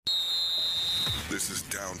This is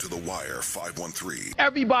Down to the Wire 513.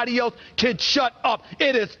 Everybody else can shut up.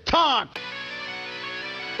 It is time.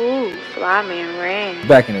 Ooh, Fly Man Ring.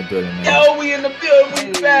 Back in the building, man. Yo, we in the building.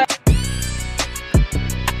 We back.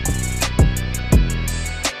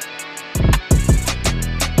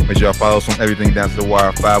 Make sure y'all follow us on everything Down to the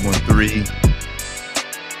Wire 513.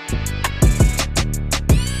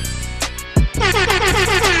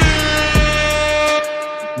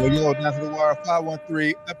 Yo, Down to the Wire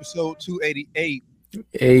 513, episode 288.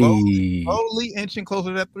 Hey, Slowly inching closer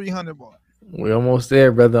to that 300 mark. we almost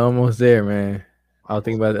there, brother. Almost there, man. I was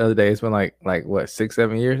thinking about it the other day. It's been like what,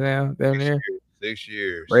 6-7 years now? Damn near 6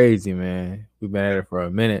 years. crazy, man. We've been at it for a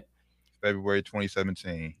minute. February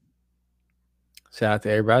 2017. Shout out to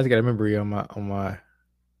everybody. I just got a memory on my. I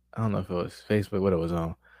don't know if it was Facebook, what it was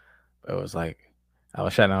on, but it was like I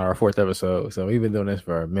was shouting out our 4th episode. So we've been doing this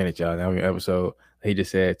for a minute, y'all. Now we're episode. He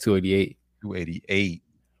just said 288. 288.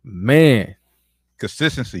 Man,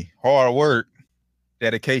 Consistency, hard work,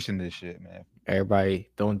 dedication to this shit, man. everybody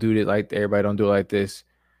don't do it like this.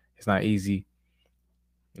 It's not easy,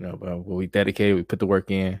 but we dedicated, we put the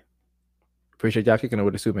work in. Appreciate y'all kicking it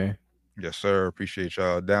with us too, man. Yes, sir. Appreciate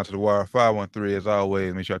y'all. Down to the Wire 513, as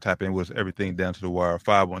always. Make sure y'all tap in with us. Everything Down to the Wire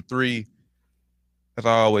 513. As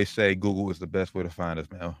I always say, Google is the best way to find us,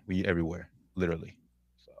 man. We everywhere, literally.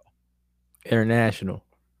 So International,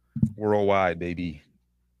 worldwide, baby.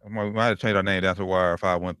 We might have to change our name Down to the Wire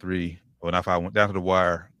 513, or not 513, Down to the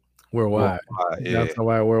Wire worldwide. Yeah. Down to the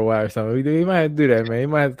Wire worldwide or something. We might have to do that, man. You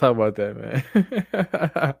might have to talk about that,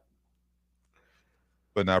 man.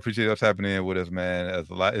 But no, I appreciate y'all tapping in with us, man.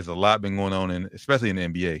 There's a lot been going on, especially in the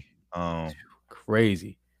NBA.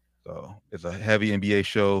 Crazy. So it's a heavy NBA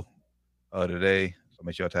show today. So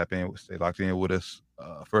make sure y'all tap in, stay locked in with us.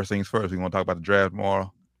 First things first, we want to talk about the draft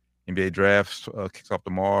tomorrow. NBA draft kicks off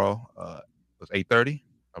tomorrow. It's 8:30.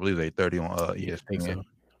 I believe it's 8:30 on ESPN. I think so. I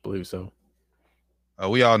believe so.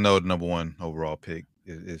 We all know the number one overall pick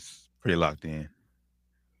is pretty locked in.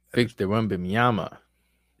 Victor Wembanyama.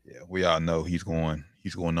 Yeah, we all know he's going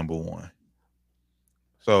number one.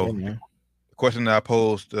 So the question that I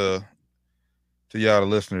posed to y'all, the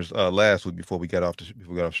listeners, last week before we got off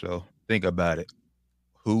the show, think about it.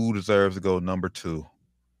 Who deserves to go number 2?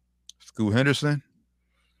 Scoot Henderson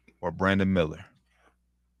or Brandon Miller?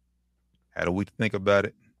 Had a week to think about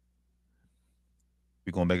it.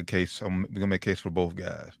 We're gonna make a case. We're gonna make a case for both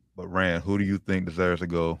guys. But Rand, who do you think deserves to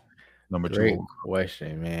go number 2? Great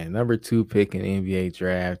question, man. Number 2 pick in the NBA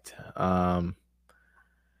draft.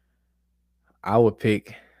 I would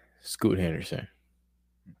pick Scoot Henderson.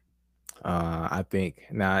 I think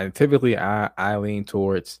now typically I lean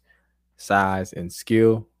towards size and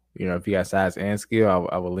skill. If you got size and skill,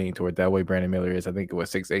 I would lean toward that way. Brandon Miller is, I think,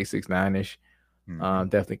 6'8", 6'9"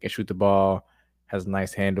 Definitely can shoot the ball, has a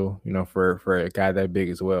nice handle, for a guy that big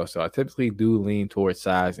as well. So I typically do lean towards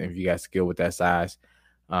size, and if you got skill with that size.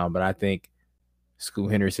 But I think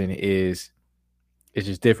Scoot Henderson is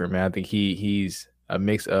just different, man. I think he's a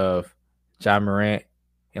mix of John Morant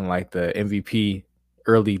and like the MVP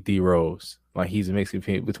early D Rose. Like he's a mix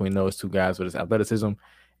between those two guys with his athleticism, and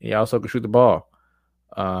he also can shoot the ball.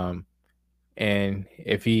 And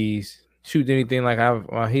if he's shooting anything like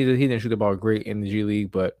he didn't shoot the ball great in the G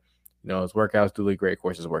League, but his workouts do look great. Of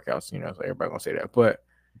course, his workouts, so everybody gonna say that. But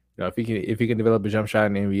if he can develop a jump shot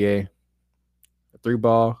in the NBA, a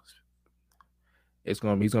 3-ball, he's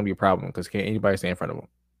gonna be a problem because can't anybody stay in front of him.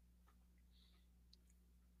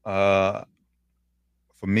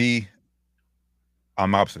 For me,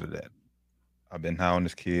 I'm opposite of that. I've been high on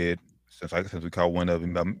this kid since we caught wind of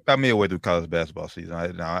him about midway through college basketball season.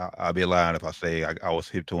 I'll be lying if I say I was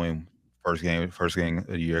hip to him first game of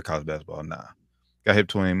the year of college basketball. Nah, got hip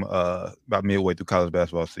to him about midway through college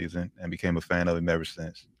basketball season and became a fan of him ever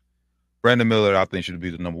since. Brandon Miller, I think, should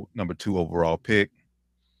be the number 2 overall pick.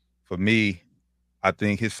 For me, I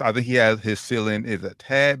think he has his ceiling is a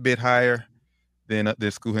tad bit higher than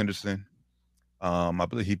Scoot Henderson. I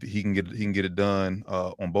believe he can get it done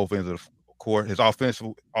on both ends of the court. His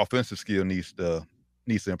offensive skill needs to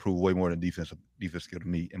improve way more than defensive skill to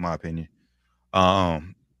me, in my opinion. I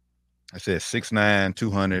said 6'9",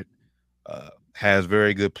 200, has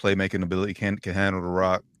very good playmaking ability. Can handle the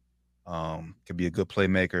rock. Can be a good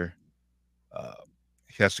playmaker.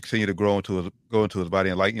 He has to continue to grow into his body,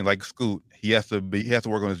 and like Scoot, he has to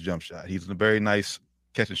work on his jump shot. He's a very nice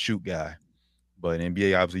catch and shoot guy, but in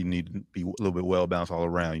NBA, obviously, you need to be a little bit well balanced all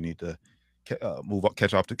around. You need to move up,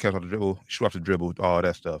 catch off the dribble, shoot off the dribble, all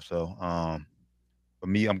that stuff. So, for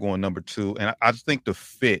me, I'm going number 2, and I just think the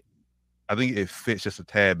fit. I think it fits just a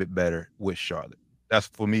tad bit better with Charlotte. That's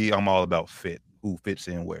for me. I'm all about fit. Who fits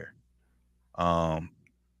in where.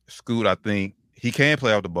 Scoot, I think he can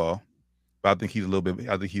play out the ball, but I think he's a little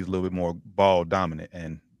bit more ball dominant.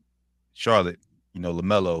 And Charlotte,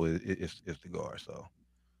 LaMelo is the guard. So,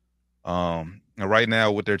 and right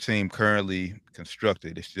now with their team currently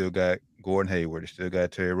constructed, they still got Gordon Hayward, they still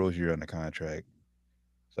got Terry Rozier under contract.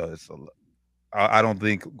 So I don't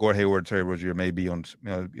think Gordon Hayward and Terry Rozier may be on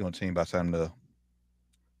the team by the time the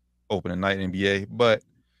opening night in NBA, but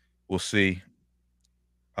we'll see.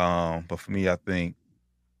 But for me, I think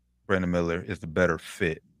Brandon Miller is the better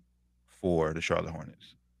fit for the Charlotte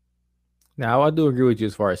Hornets. Now, I do agree with you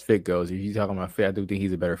as far as fit goes. If you're talking about fit, I do think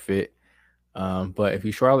he's a better fit. But if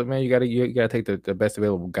you're Charlotte, man, you gotta take the best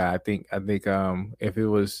available guy. I think if it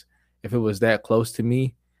was that close to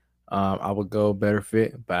me, I would go better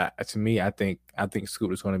fit. But to me, I think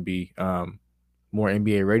Scoot is going to be more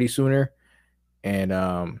NBA ready sooner, and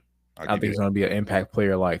I think he's going to be an impact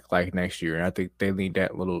player like next year. And I think they need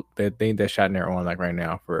that shot in their own like right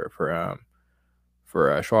now for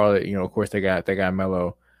Charlotte. Of course they got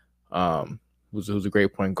Melo, who's a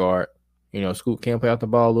great point guard. Scoot can play out the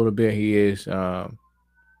ball a little bit. He is a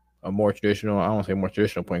more traditional. I don't want to say more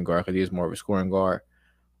traditional point guard because he is more of a scoring guard.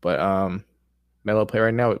 But Melo play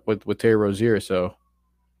right now with Terry Rozier, so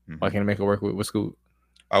why can't I make it work with Scoot?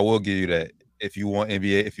 I will give you that. If you want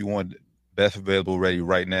NBA, if you want best available ready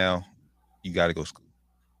right now, you got to go Scoot.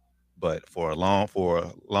 But for a long,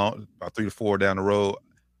 about 3 to 4 down the road,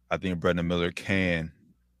 I think Brandon Miller can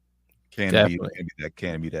be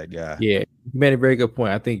that guy. Yeah, you made a very good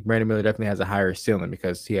point. I think Brandon Miller definitely has a higher ceiling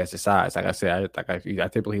because he has the size. Like I said, I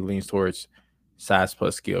typically leans towards size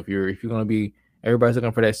plus skill. If you're gonna be, everybody's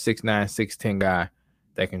looking for that 6'9", 6'10" guy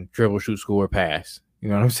that can dribble, shoot, score, pass. You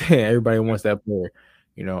know what I'm saying? Everybody wants that player.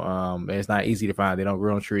 And it's not easy to find. They don't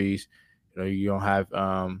grow on trees. You don't have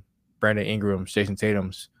Brandon Ingram, Jason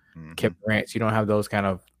Tatum's, Kevin Durant's. You don't have those kind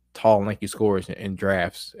of tall, lanky scorers in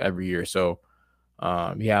drafts every year. So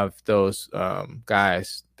you have those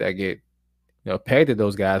guys that get pegged at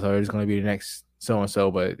those guys are just going to be the next so-and-so,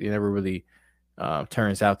 but it never really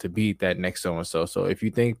turns out to be that next so-and-so. So if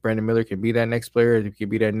you think Brandon Miller can be that next player, if he can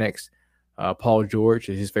be that next Paul George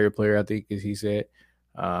is his favorite player, I think, as he said,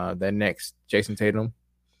 that next Jason Tatum.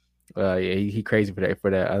 He crazy for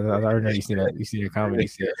that. I don't know. You seen the comment. He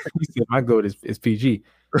said my goat is PG.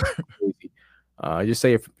 Just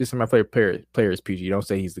say if this is my favorite player is PG. Don't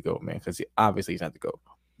say he's the GOAT, man, because obviously he's not the GOAT.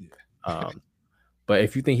 Yeah. But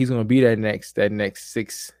if you think he's going to be that next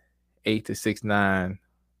 6'8" to 6'9"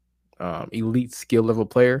 elite skill level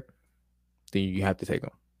player, then you have to take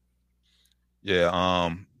him. Yeah.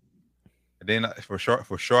 Then for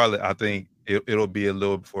Charlotte, I think it'll be a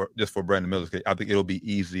little just for Brandon Miller's case. I think it'll be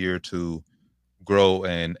easier to grow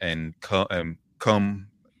and come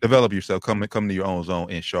develop yourself, come to your own zone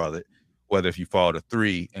in Charlotte. Whether if you fall to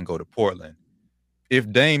 3 and go to Portland,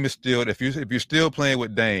 if Dame is still, if you're still playing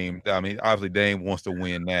with Dame, I mean, obviously Dame wants to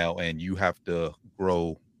win now, and you have to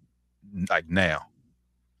grow like now,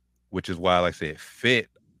 which is why, like I said, fit.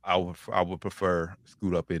 I would prefer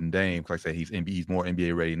Scoot up in Dame. Like I said, he's more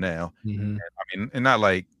NBA ready now. Mm-hmm. And not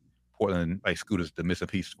like Portland, like Scoot is the missing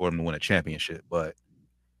piece for him to win a championship, but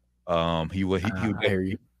he would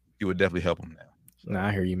definitely help him now. So.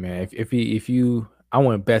 I hear you, man. If you I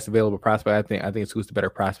want best available prospect. I think Scoot's the better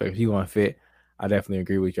prospect. If you want fit, I definitely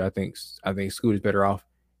agree with you. I think Scoot is better off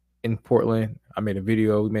in Portland. We made a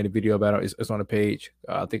video about it. It's on the page.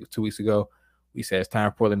 I think 2 weeks ago. We said it's time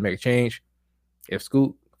for Portland to make a change. If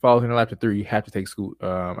Scoot falls in the lap to 3, you have to take Scoot.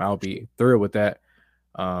 I'll be thrilled with that.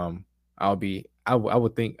 I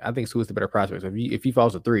think Scoot's the better prospect. So if he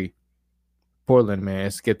falls to 3, Portland, man,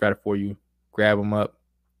 it's get better for you. Grab him up.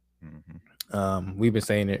 Mm-hmm. We've been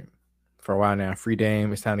saying it for a while now. Free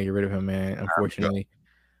Dame. It's time to get rid of him, man. Unfortunately,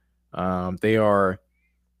 they are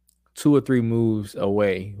 2 or 3 moves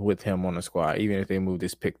away with him on the squad. Even if they move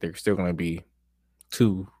this pick, they're still going to be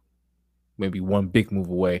 2, maybe 1 big move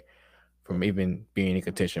away from even being in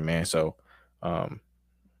contention, man. So I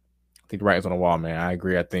think the writing's on the wall, man. I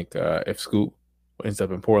agree. I think if Scoot ends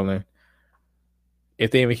up in Portland,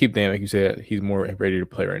 if they even keep Dame, like you said, he's more ready to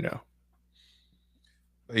play right now.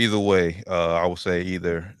 Either way, I would say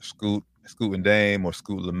either Scoot and Dame or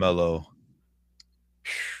Scoot LaMelo.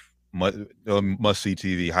 Must see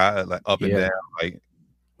TV, high, like up and down, like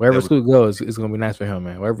wherever Scoot goes, it's gonna be nice for him,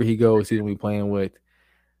 man. Wherever he goes, he's gonna be playing with.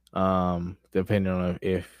 Depending on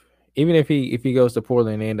if he goes to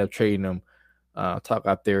Portland and they end up trading him, talk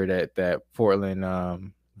out there that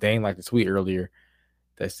Portland Dame liked to tweet earlier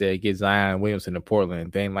that said get Zion Williamson to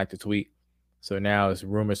Portland. Dame liked to tweet, so now it's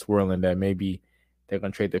rumors swirling that maybe they're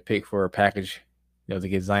gonna trade the pick for a package, to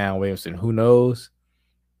get Zion Williamson. Who knows?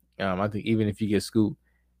 I think even if you get Scoot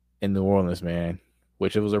in New Orleans, man,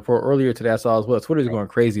 which it was a report earlier today I saw as well. Twitter's going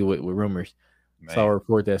crazy with rumors. Man. Saw a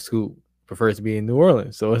report that Scoot prefers to be in New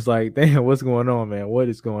Orleans. So it's like, damn, what's going on, man? What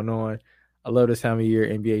is going on? I love this time of year,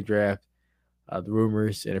 NBA draft. The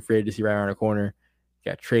rumors and the free agency right around the corner.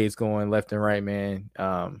 Got trades going left and right, man.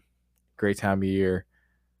 Great time of year.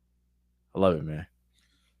 I love it, man.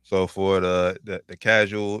 So for the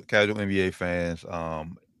casual NBA fans,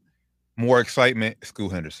 more excitement,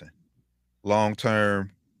 Scoot Henderson. Long term,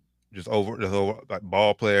 just over like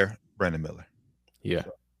ball player, Brandon Miller. Yeah,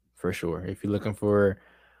 for sure. If you're looking for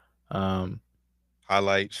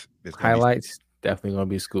highlights, definitely gonna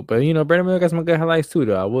be Scoot. But Brandon Miller got some good highlights too,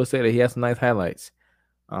 though. I will say that he has some nice highlights.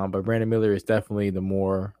 But Brandon Miller is definitely the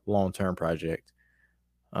more long-term project.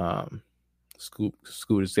 Scoot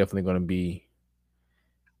is definitely going to be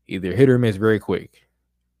either hit or miss very quick.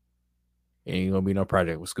 Ain't going to be no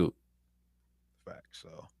project with Scoot. Fact.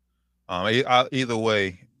 So, either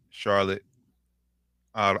way, Charlotte,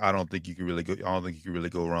 I don't think you can really go. I don't think you can really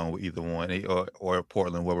go wrong with either one, or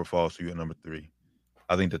Portland, whoever falls to you at number 3.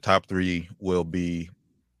 I think the top 3 will be.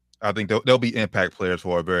 I think they'll be impact players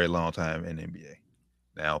for a very long time in the NBA.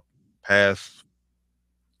 Now, past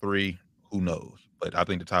 3, who knows? But I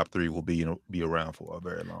think the top 3 will be around for a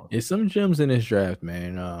very long time. It's some gems in this draft,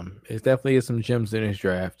 man. It's definitely some gems in this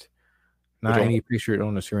draft. Not any picture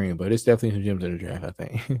on the screen, but it's definitely some gems in the draft, I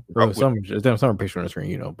think. some picture on the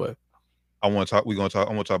screen, but I want to talk. I'm going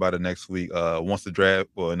to talk about it next week. Once the draft,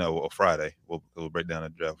 Friday. We'll break down the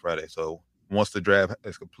draft Friday. So once the draft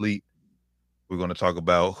is complete, we're going to talk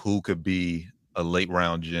about who could be a late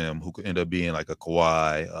round gem, who could end up being like a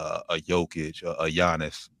Kawhi, a Jokic, a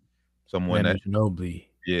Giannis, someone that Ginobili.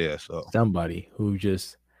 Yeah, so somebody who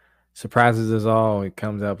just surprises us all. It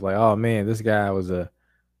comes up like, oh man, this guy was a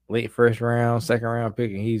late first round, second round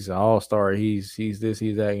pick, and he's an all-star. He's this,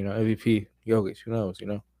 he's that, MVP, Jokic, who knows,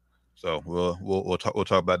 So we'll talk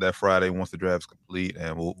about that Friday once the draft's complete,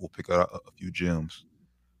 and we'll pick out a few gems.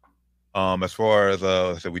 As far as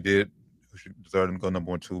I said, we deserved to go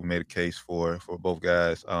number 1, 2. We made a case for both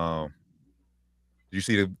guys. Did you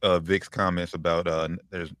see the Vic's comments about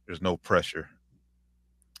there's no pressure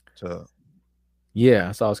to? Yeah,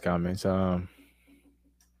 I saw his comments. I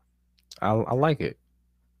like it.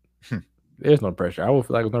 There's no pressure. I would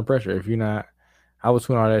feel like there's no pressure. If you're not, I would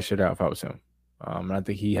tune all that shit out if I was him. And I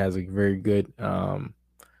think he has a very good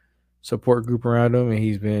support group around him, and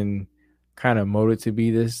he's been kind of molded to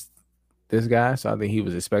be this guy. So I think he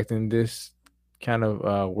was expecting this kind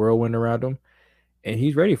of whirlwind around him, and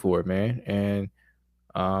he's ready for it, man. And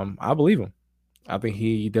I believe him. I think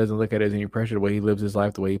he doesn't look at it as any pressure. The way he lives his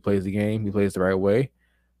life, the way he plays the game, he plays the right way.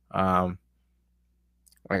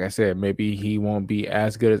 Like I said, maybe he won't be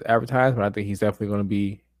as good as advertised, but I think he's definitely going to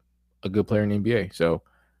be a good player in the NBA. So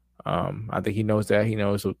I think he knows that. He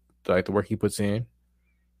knows the work he puts in.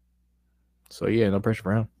 So yeah, no pressure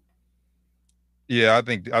for him. Yeah, I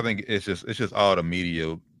think it's just all the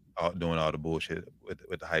media doing all the bullshit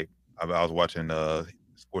with the hype. I was watching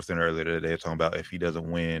SportsCenter earlier today talking about if he doesn't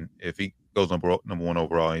win, if he goes number 1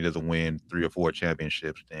 overall and he doesn't win 3 or 4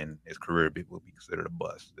 championships, then his career will be considered a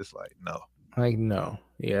bust. It's like no.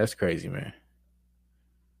 Yeah, that's crazy, man.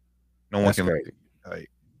 No one can. Crazy. Like,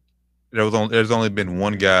 there's only been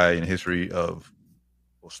one guy in history of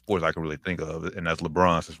sports I can really think of, and that's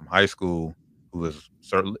LeBron, since from high school, who has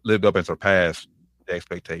lived up and surpassed the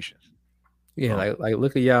expectations. Yeah, like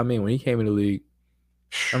look at Yao Ming when he came in the league.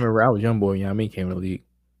 I remember I was young boy when Yao Ming came in the league.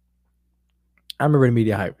 I remember the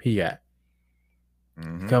media hype he got.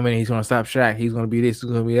 Mm-hmm. Coming in, he's going to stop Shaq. He's going to be this.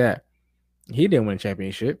 He's going to be that. He didn't win a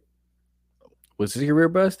championship. Was his career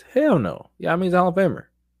bust? Hell no. Yao Ming's a Hall of Famer.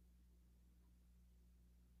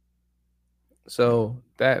 So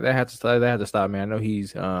that had to stop, man. I know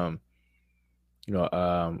he's a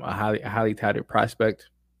highly touted prospect.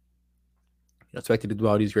 Expected to do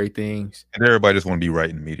all these great things. And everybody just want to be right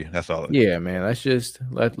in the media. That's all. Yeah, man. Let's just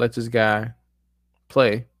let this guy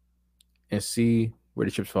play and see where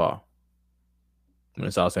the chips fall when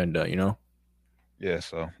it's all said and done. Yeah.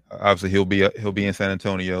 So obviously he'll be in San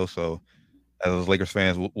Antonio. So as Lakers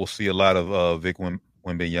fans, we'll see a lot of Vic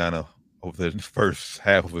Wembanyama over the first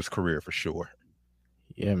half of his career for sure.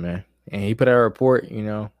 Yeah, man. And he put out a report. I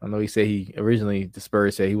know he said the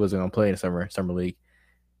Spurs said he wasn't going to play in the summer league.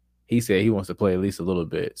 He said he wants to play at least a little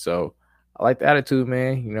bit. So I like the attitude,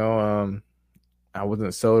 man. I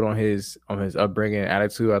wasn't sold on his upbringing and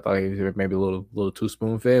attitude. I thought he was maybe a little too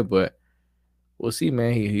spoon fed, but we'll see,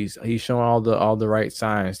 man. He's showing all the right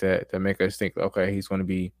signs that make us think, okay, he's at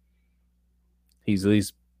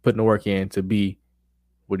least putting the work in to be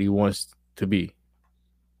what he wants to be.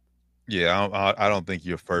 Yeah, I don't think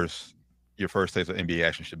your first taste of NBA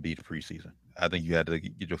action should be the preseason. I think you had to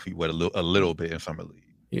get your feet wet a little bit in summer league.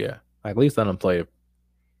 Yeah, like at least let him play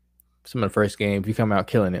some of the first game. If you come out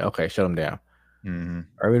killing it, okay, shut him down. Mm-hmm.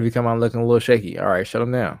 Or even if you come out looking a little shaky, all right, shut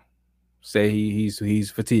him down. Say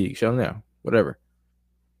he's fatigued, shut him down. Whatever.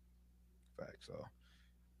 Fact. So,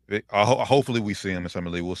 hopefully we see him in summer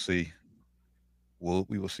league. We'll see.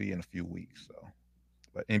 We will see in a few weeks. So,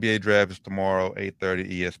 but NBA draft is tomorrow,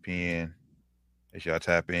 8:30 ESPN. Make sure y'all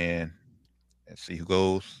tap in and see who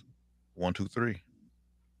goes 1, 2, 3.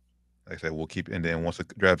 Like I said, we'll keep, and then once the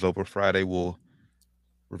draft's over Friday, we'll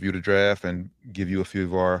review the draft and give you a few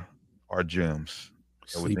of our gems.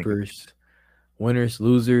 Sleepers, winners,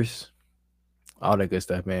 losers, all that good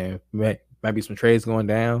stuff, man. Might be some trades going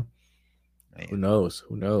down. Man. Who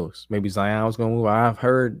knows? Maybe Zion's going to move. I've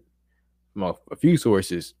heard from a few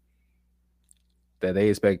sources that they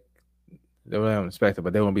don't expect it,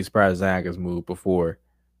 but they won't be surprised Zion gets moved before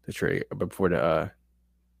the trade, before the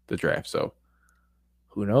draft. So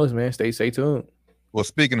who knows, man? Stay tuned. Well,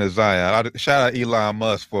 speaking of Zion, shout out Elon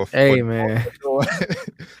Musk for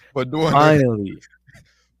doing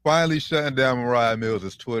finally shutting down Mariah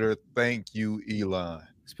Mills' Twitter. Thank you, Elon.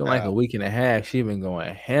 It's been like a week and a half. She's been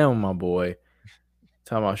going ham, my boy.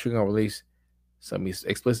 Talking about she's gonna release some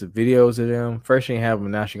explicit videos of them. First she didn't have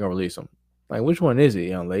them, now she's gonna release them. Like, which one is it,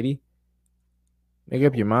 young lady? Make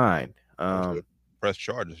up your mind. Press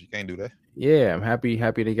charges. You can't do that. Yeah, I'm happy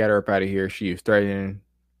they got her up out of here. She was threatening,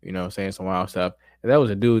 saying some wild stuff. If that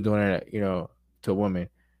was a dude doing that, to a woman,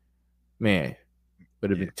 man,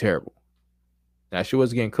 would have been terrible. Now, she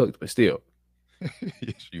was getting cooked, but still.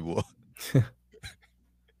 Yes, she was.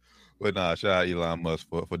 But nah, shout out Elon Musk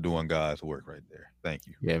for doing God's work right there. Thank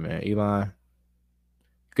you. Yeah, man. Elon,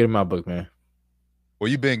 good in my book, man. Well,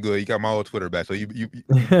 you've been good. You got my old Twitter back, so you you've been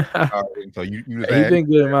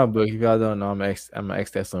good in my book. If y'all don't know, I'm an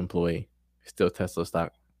ex-Tesla employee, still Tesla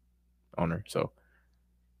stock owner. So,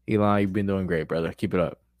 Elon, you've been doing great, brother. Keep it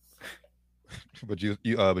up. But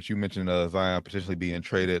you mentioned Zion potentially being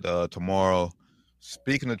traded tomorrow.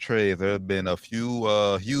 Speaking of trades, there have been a few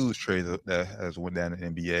huge trades that has went down in the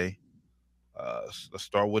NBA. Let's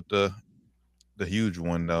start with the huge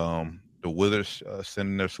one. The Wizards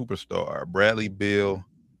sending their superstar Bradley Beal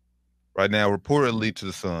right now reportedly to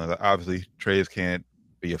the Suns. Obviously, trades can't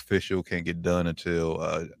be official, can't get done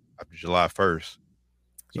until July 1st.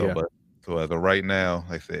 So, yeah. So as of right now,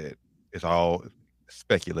 like I said, it's all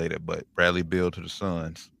speculated. But Bradley Beal to the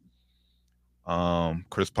Suns.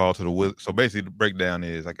 Chris Paul to the Wizards. So basically, the breakdown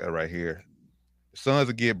is I got it right here. The Suns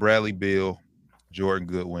will get Bradley Beal, Jordan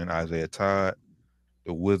Goodwin, Isaiah Todd.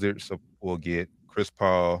 The Wizards will get Chris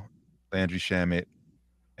Paul, Landry Shamet,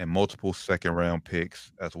 and multiple second-round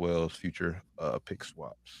picks, as well as future pick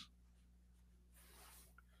swaps.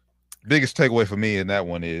 Biggest takeaway for me in that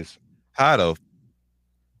one is how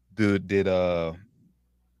did the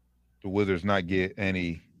Wizards not get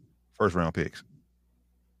any first-round picks?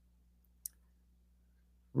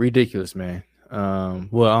 Ridiculous, man.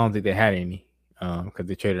 Well, I don't think they had any because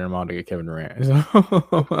they traded them all to get Kevin Durant.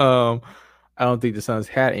 So I don't think the Suns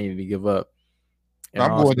had any to give up. And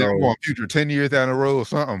I'm going future 10 years down the road or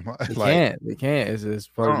something. They can't. It's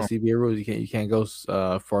part of the CBA rules. You can't go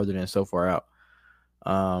farther than so far out.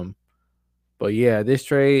 But yeah, this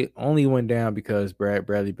trade only went down because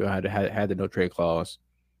Bradley Beal had the no trade clause,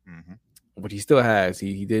 which he still has.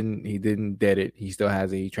 He didn't dead it. He still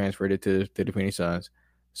has it. He transferred it to the Phoenix Suns,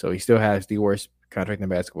 so he still has the worst contract in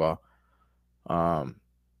basketball.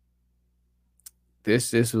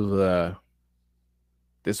 This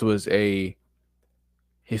was a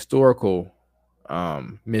historical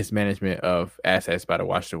mismanagement of assets by the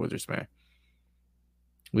Washington Wizards, man.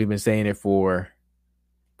 We've been saying it for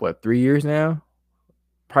 3 years now?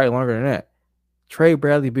 Probably longer than that. Trade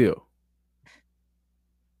Bradley Beal.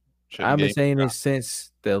 I've been saying this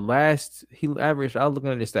since the last he averaged. I was looking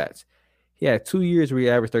at the stats. He had 2 years where he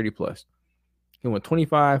averaged 30 plus. He went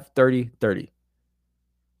 25, 30, 30.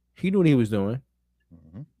 He knew what he was doing.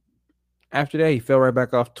 After that, he fell right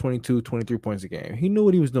back off 22, 23 points a game. He knew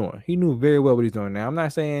what he was doing. He knew very well what he's doing. Now, I'm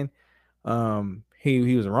not saying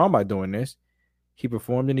he was wrong by doing this. He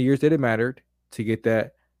performed in the years that it mattered to get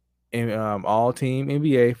that all-team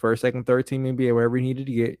NBA, first, second, third team NBA, wherever he needed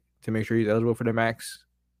to get to make sure he's eligible for the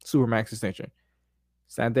super max extension.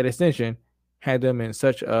 Signed that extension, had them in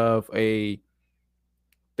such of a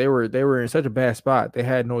they were in such a bad spot. They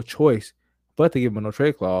had no choice but to give him a no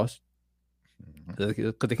trade clause because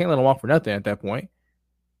they can't let him walk for nothing at that point.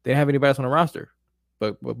 They didn't have anybody else on the roster,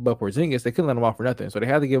 but Porzingis, they couldn't let him walk for nothing, so they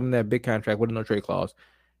had to give him that big contract with a no trade clause.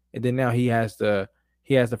 And then now he has the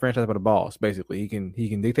franchise by the balls. Basically, he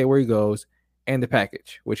can dictate where he goes and the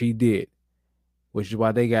package, which he did. which is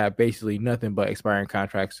why they got basically nothing but expiring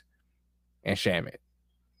contracts and Shamit.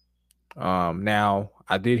 Now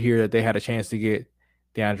I did hear that they had a chance to get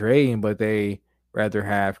DeAndre Ayton, but they rather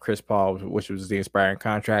have Chris Paul, which was the expiring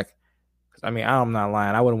contract. I mean, I'm not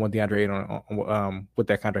lying. I wouldn't want DeAndre Ayton on with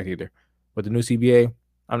that contract either. With the new CBA,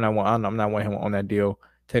 I'm not wanting him on that deal,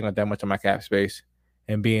 taking up that much of my cap space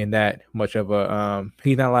and being that much of a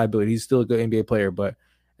he's not a liability. He's still a good NBA player, but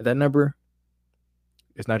at that number,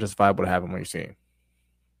 it's not justifiable to have him on your team.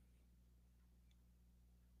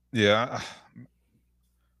 Yeah.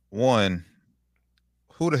 One,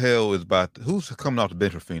 who the hell is who's coming off the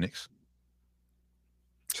bench for Phoenix?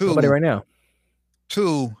 Nobody right now.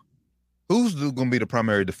 Two, who's going to be the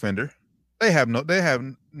primary defender? They have no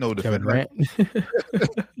defender. Kevin Durant.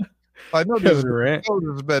 Like no Kevin Durant.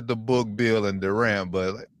 disrespect to Book, Bill, and Durant,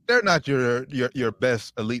 but they're not your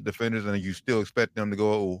best elite defenders, and you still expect them to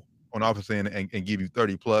go on offense and give you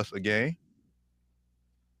 30 plus a game.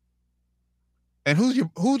 And who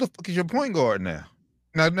the fuck is your point guard now?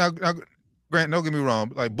 Now, Grant, don't get me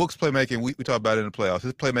wrong. Like Book's playmaking, we talked about it in the playoffs.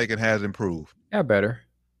 His playmaking has improved. Yeah, better.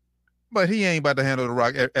 But he ain't about to handle the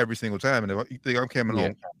rock every single time. And if you think I'm coming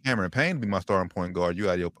on Cameron Payne to be my starting point guard, you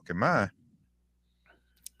out of your fucking mind.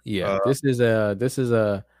 Yeah, this is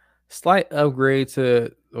a slight upgrade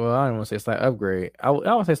to. Well, I don't want to say slight upgrade. I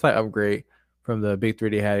would say slight upgrade from the big three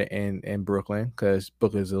they had in Brooklyn, because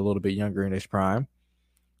Book is a little bit younger in his prime.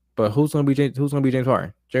 But who's gonna be James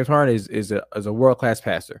Harden? James Harden is a world class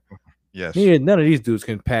passer. Yes. None of these dudes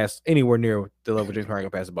can pass anywhere near the level James Harden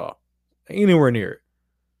can pass the ball. Anywhere near it.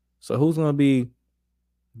 So who's gonna be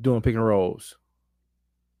doing pick and rolls?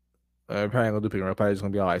 Probably ain't gonna do pick and roll. Probably just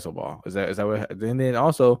gonna be all ISO ball. Is that what? And then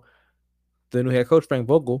also the new head coach Frank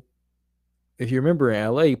Vogel. If you remember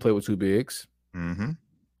in LA, he played with two bigs. Mm-hmm.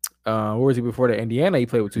 Where was he before that? Indiana, he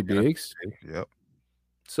played with two bigs. Yep.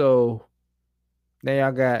 So now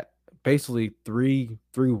y'all got basically three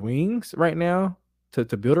wings right now to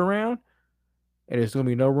build around, and there's gonna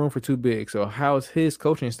be no room for two bigs. So how is his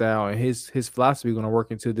coaching style and his philosophy gonna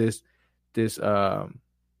work into this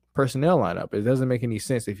personnel lineup? It doesn't make any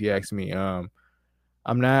sense if you ask me. I'm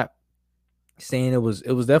not saying it was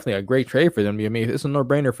definitely a great trade for them. I mean, it's a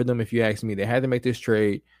no-brainer for them if you ask me. They had to make this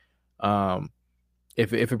trade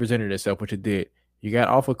if it presented itself, which it did. You got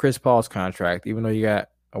off of Chris Paul's contract, even though you got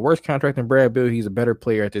a worse contract than Brad Beal. He's a better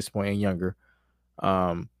player at this point and younger.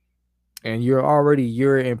 And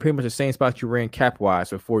you're in pretty much the same spot you were in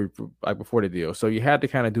cap-wise before the deal. So you had to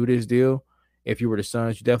kind of do this deal. If you were the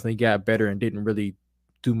Suns, you definitely got better and didn't really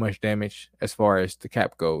do much damage as far as the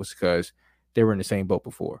cap goes, because they were in the same boat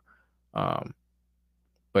before.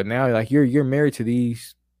 But now, like, you're married to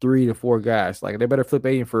these 3 to 4 guys. Like, they better flip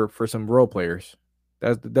Ayton for some role players.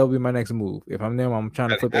 That'll be my next move. If I'm them, I'm trying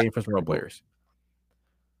to flip Ayton for some role players.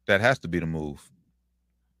 That has to be the move.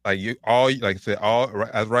 Like I said,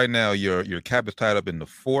 as right now, your cap is tied up into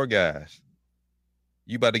 4 guys.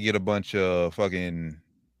 You about to get a bunch of fucking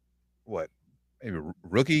maybe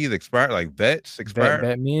rookies expired, like vets expired.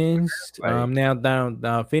 That means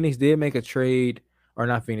now Phoenix did make a trade, or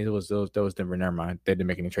not Phoenix. That was Denver. Never mind. They didn't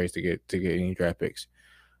make any trades to get any draft picks.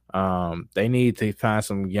 They need to find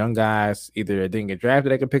some young guys either that didn't get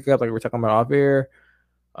drafted they can pick up, like we were talking about off air.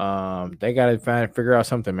 They got to figure out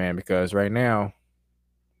something, man, because right now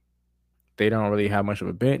they don't really have much of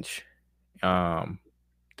a bench. They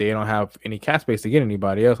don't have any cap space to get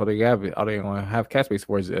anybody else. All they going to have cap space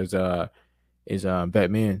for is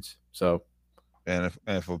Batman's. So, and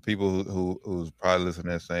for people who's probably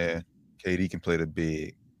listening and saying KD can play the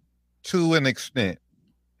big, to an extent,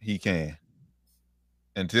 he can.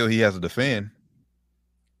 Until he has to defend.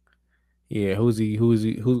 Yeah, who's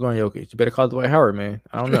going Jokic? You better call Dwight Howard, man.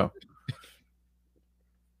 I don't know.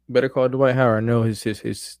 Better call Dwight Howard. I know his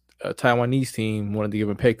Taiwanese team wanted to give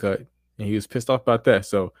him a pay cut, and he was pissed off about that.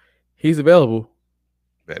 So he's available.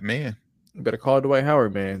 Batman. You better call Dwight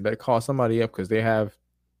Howard, man. Better call somebody up, because they have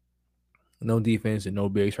no defense and no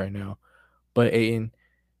bigs right now. But Ayton,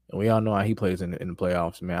 and we all know how he plays in the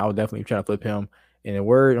playoffs, man. I would definitely try to flip him. And the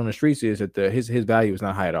word on the streets is that his value is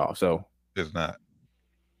not high at all. So it's not.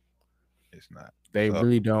 They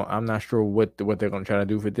really don't. I'm not sure what they're going to try to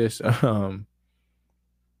do for this.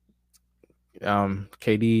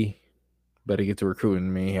 KD better get to recruiting.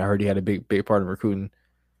 I mean, I heard he had a big part of recruiting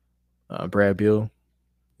Brad Beal,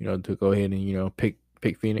 to go ahead and pick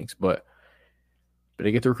Phoenix, but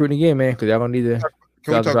they get to recruiting again, man, because y'all gonna need to.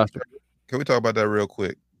 Can we talk about that real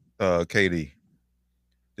quick? KD,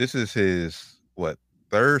 this is his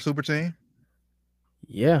 3rd super team.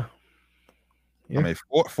 Yeah, Yeah. I mean,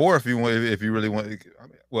 four if you want, if you really want. I mean,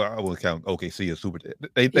 well, I will count OKC as super.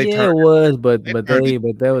 They Yeah, it turned was, but turned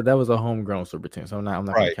that was a homegrown super team. So I'm not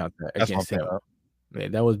gonna right. count that That's what I'm against him. saying. Yeah,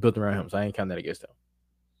 that was built around him, so I ain't count that against him.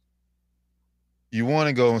 You want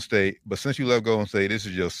to Golden State, but since you left Golden State, this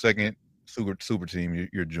is your second super team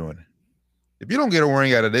you're joining. If you don't get a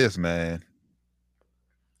ring out of this, man,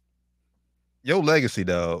 your legacy,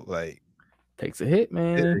 dog, like Takes a hit, it's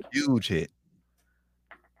man. a huge hit.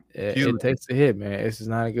 It takes a hit, man. This is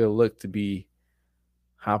not a good look to be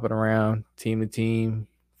hopping around team to team,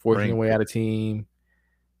 forcing your way out of team,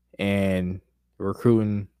 and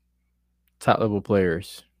recruiting top level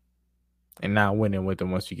players and not winning with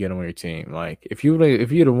them once you get them on your team. Like if you'd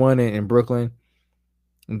have won it in Brooklyn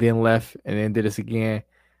and then left and then did this again,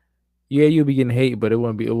 yeah, you'll be getting hate, but it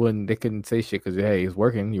wouldn't. They couldn't say shit because hey, it's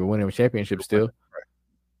working. You're winning a championship still, right.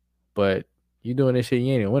 But you doing this shit,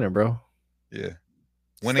 you ain't even winning, bro. Yeah,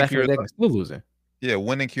 winning cures all. Still losing. Yeah,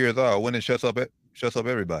 winning cures all. Winning shuts up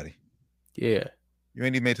everybody. Yeah, you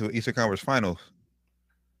ain't even made to the Eastern Conference Finals.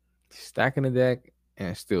 Stacking the deck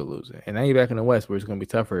and still losing, and now you're back in the West where it's gonna be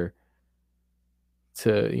tougher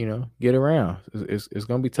to get around. It's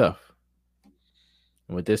gonna be tough.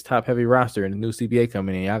 And with this top heavy roster and the new CBA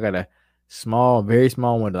coming in, y'all got a very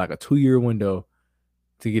small window, like a 2-year window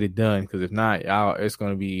to get it done. Because if not, it's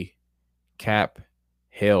gonna be cap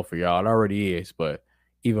hell for y'all. It already is, but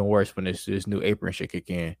even worse when this new apron shit kick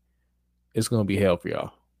in. It's gonna be hell for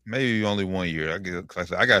y'all. Maybe only 1 year.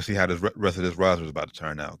 I gotta see how this rest of this roster is about to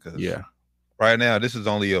turn out. Because right now this is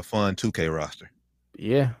only a fun 2K roster.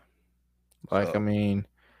 Yeah, I mean,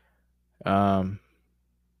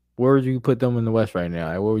 where would you put them in the West right now?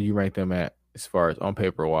 Like, where would you rank them at as far as on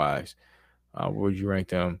paper wise? Where would you rank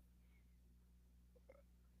them?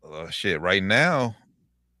 Shit, right now,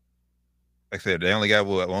 like I said, they only got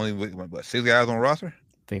what 6 guys on roster? I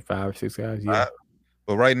think 5 or 6 guys. Yeah.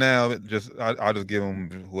 But right now, I'll just give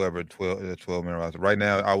them whoever 12 man roster. Right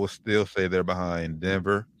now, I would still say they're behind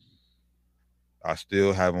Denver. I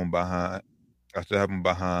still have them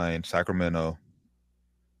behind Sacramento.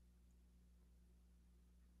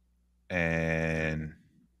 And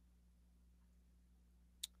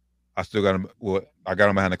I still got them. Well, I got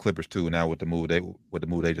them behind the Clippers too. Now with the move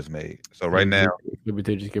they just made. So right now, Clippers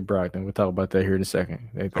did just get Brogdon. We'll talk about that here in a second.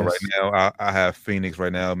 So right now, I have Phoenix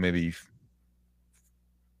right now, maybe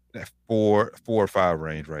that 4 or 5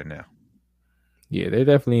 range right now. Yeah, they're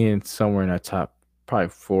definitely in somewhere in that top, probably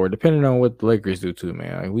 4, depending on what the Lakers do too,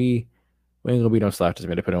 man. Like we ain't gonna be no slouches,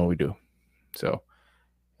 man. Depending on what we do. So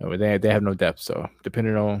they have no depth. So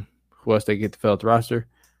depending on who else they get to fill out the roster.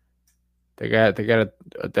 They got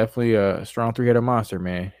definitely a strong 3-headed monster,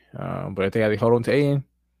 man. But if they had to hold on to Aiden,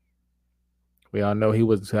 we all know he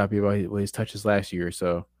wasn't so happy about his touches last year.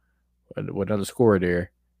 So with another scorer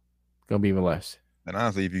there, it's gonna be even less. And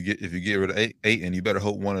honestly, if you get rid of Aiden, you better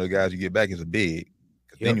hope one of the guys you get back is a big,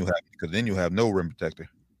 because then you have no rim protector.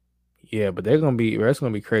 Yeah, but that's gonna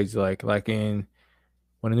be crazy. Like when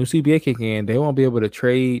the new CBA kick in, they won't be able to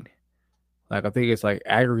trade. Like I think it's like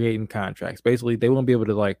aggregating contracts. Basically, they won't be able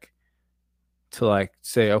to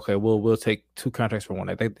say, okay, we'll take 2 contracts for one.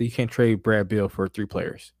 Like you can't trade Brad Beal for 3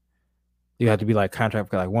 players. You have to be like contract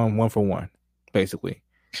for like one for one, basically.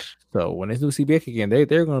 So when this new CBA kick in,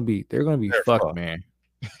 they're gonna be fucked, man.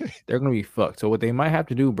 They're gonna be fucked. So what they might have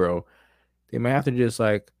to do, bro, they might have to just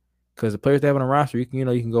because the players they have on a roster, you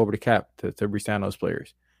can go over the cap to re-sign those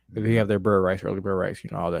players if you have their early bird rights,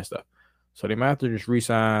 all that stuff. So they might have to just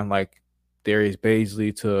re-sign like Darius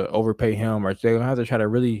Baisley to overpay him, or they're gonna have to try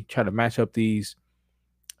to match up these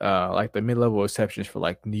like the mid-level exceptions for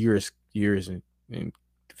like years in the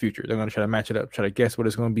future. They're gonna try to match it up, try to guess what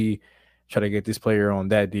it's gonna be, try to get this player on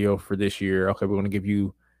that deal for this year. Okay, we're gonna give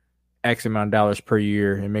you X amount of dollars per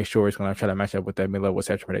year and make sure it's gonna try to match up with that mid-level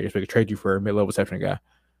exception for that year. So they can trade you for a mid-level exception guy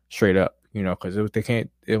straight up, because there's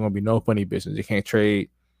gonna be no funny business. They can't trade,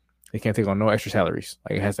 they can't take on no extra salaries.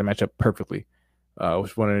 Like it has to match up perfectly. Which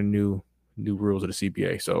is one of the new rules of the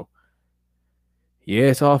CBA. So yeah,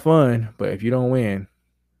 it's all fun, but if you don't win,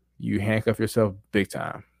 you handcuff yourself big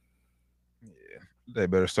time. Yeah, they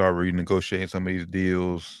better start renegotiating some of these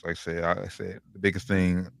deals. Like I said, the biggest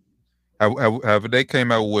thing. Have they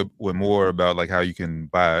came out with more about like how you can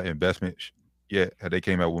buy investments yet? Have they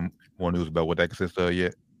came out with more news about what that consists of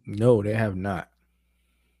yet? No, they have not.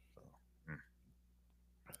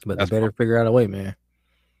 But they better figure out a way, man.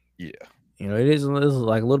 Yeah. It is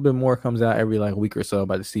like a little bit more comes out every like week or so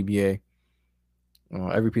by the CBA.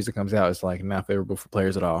 Every piece that comes out is like not favorable for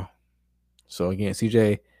players at all. So again,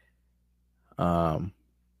 CJ,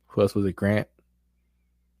 who else was it? Grant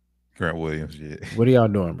Williams, yeah. What are y'all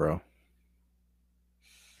doing, bro?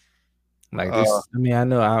 Like this, I mean, I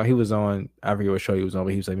know he was on. I forget what show he was on,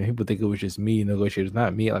 but he was like, man, people think it was just me negotiators,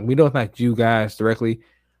 not me. Like we know it's not you guys directly,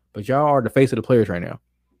 but y'all are the face of the players right now,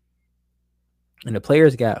 and the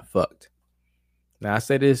players got fucked. Now I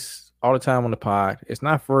say this all the time on the pod. It's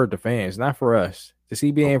not for the fans. It's not for us. The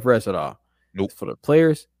CBA ain't for us at all. Nope. It's for the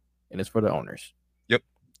players and it's for the owners. Yep.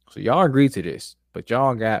 So y'all agreed to this, but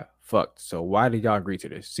y'all got fucked. So why did y'all agree to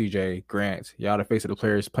this? CJ, Grant, y'all the face of the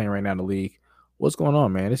players playing right now in the league. What's going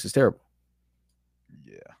on, man? This is terrible.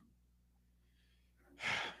 Yeah.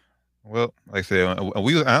 Well, like I said,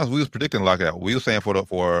 we was predicting lockout. We were saying for a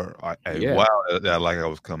while that lockout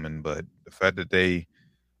was coming, but the fact that they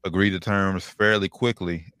agreed to terms fairly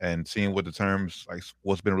quickly and seeing what the terms, like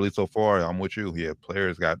what's been released so far, I'm with you. Yeah,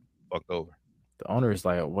 players got fucked over. The owner is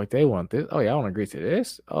like, what they want this? Oh yeah, I want to agree to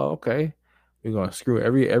this. Oh, okay. We're gonna screw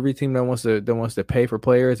every team that wants to pay for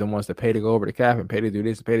players and wants to pay to go over the cap and pay to do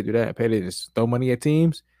this and pay to do that and pay to just throw money at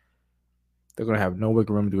teams. They're gonna have no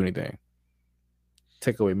wiggle room to do anything.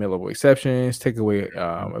 Take away mid-level exceptions. Take away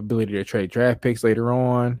ability to trade draft picks later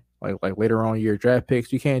on, like later on year draft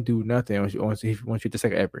picks. You can't do nothing once you hit the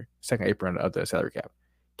second apron of the salary cap.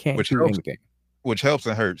 Can't do anything. Which helps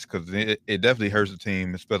and hurts because it definitely hurts the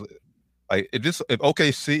team, especially like if this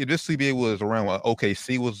CBA was around when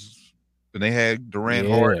OKC was when they had Durant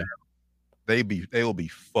Harden, they will be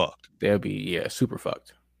fucked. They'll be super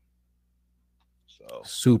fucked. So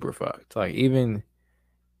super fucked. Like even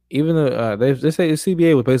the they say the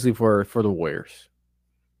CBA was basically for the Warriors.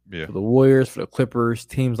 Yeah. For the Warriors, for the Clippers,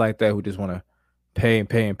 teams like that who just want to pay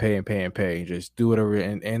and just do whatever,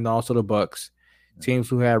 and also the Bucks, teams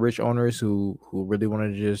who have rich owners who really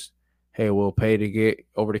want to just, hey, we'll pay to get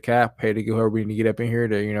over the cap, pay to get whoever we need to get up in here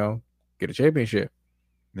to get a championship.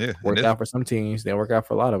 Yeah, worked out for some teams, they work out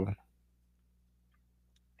for a lot of them.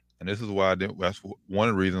 And this is why that's one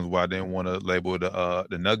of the reasons why I didn't want to label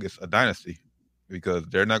the Nuggets a dynasty, because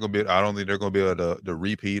they're not going to be. I don't think they're going to be able to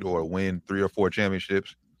repeat or win 3 or 4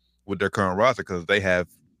 championships with their current roster because they have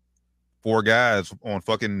 4 guys on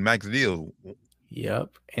fucking max deals.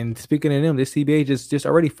 Yep. And speaking of them, this CBA just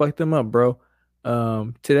already fucked them up, bro.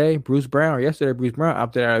 Yesterday, Bruce Brown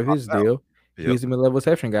opted out of his deal. Yep. He's the mid-level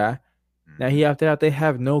exception guy. Now he opted out. They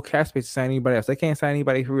have no cap space to sign anybody else. They can't sign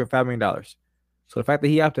anybody for $5 million. So the fact that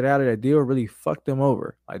he opted out of that deal really fucked them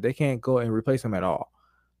over. Like they can't go and replace him at all.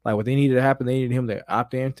 Like what they needed to happen, they needed him to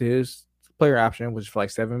opt into his player option, which is for like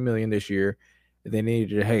 $7 million this year. And they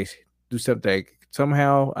needed to do something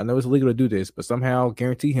somehow. I know it's illegal to do this, but somehow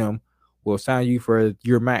guarantee him we'll sign you for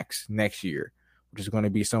your max next year, which is going to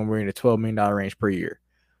be somewhere in the $12 million range per year.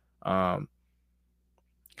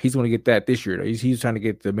 He's going to get that this year, though. He's trying to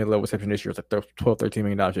get the mid-level exception this year. It's like $12, $13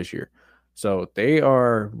 million this year. So they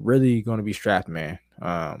are really going to be strapped, man.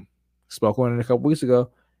 Spoke on it a couple weeks ago.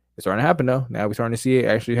 It's starting to happen, though. Now we're starting to see it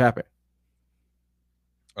actually happen.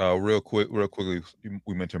 Real quickly,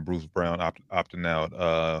 we mentioned Bruce Brown opting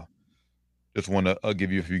out. Just want to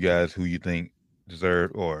give you a few guys who you think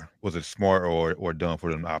deserved, or was it smart or dumb for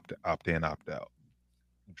them to opt in, opt out.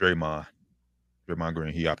 Draymond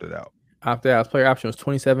Green, he opted out. Opted out. His player option was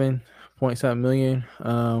 27.7 million.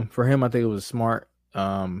 For him, I think it was smart.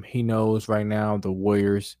 He knows right now the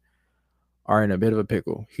Warriors are in a bit of a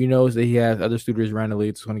pickle. He knows that he has other suitors around the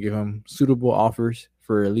league that's going to give him suitable offers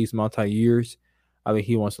for at least multi-years. I think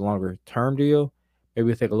he wants a longer term deal.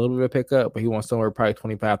 Maybe take a little bit of pickup, but he wants somewhere probably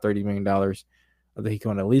 $25-30 million. I think he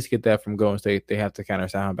can at least get that from Golden State. They have to kind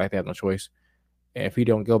of sign him back. They have no choice. And if he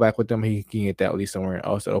don't go back with them, he can get that at least somewhere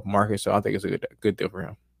else at open market. So I think it's a good deal for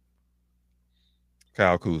him.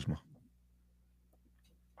 Kyle Kuzma.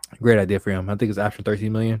 Great idea for him. I think it's after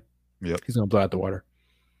 $13 million. Yep. He's gonna blow out the water.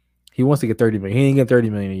 He wants to get $30 million. He ain't getting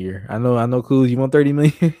 $30 million a year. I know, Kuz, you want $30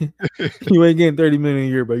 million? You ain't getting $30 million a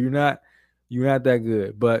year, but you're not that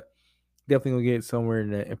good. But definitely gonna get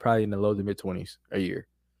somewhere probably in the low to mid 20s a year.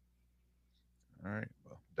 All right.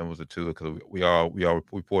 Well, that was the two because we all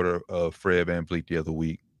reported Fred VanVleet the other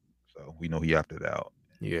week, so we know he opted out.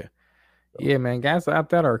 Yeah. Yeah, man. Guys like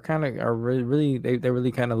that are really they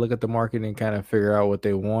really kind of look at the market and kind of figure out what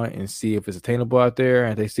they want and see if it's attainable out there.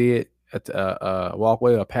 And if they see it at a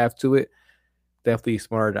walkway, a path to it, definitely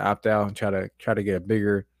smarter to opt out and try to get a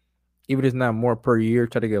bigger, even if it's not more per year,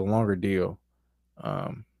 try to get a longer deal.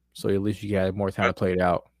 So at least you got more time to play it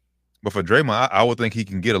out. But for Draymond, I would think he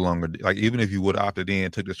can get a longer, like even if you would have opted in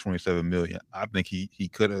and took this $27 million, I think he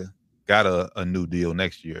could have got a new deal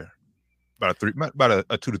next year. About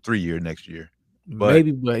a 2 to 3 year next year. But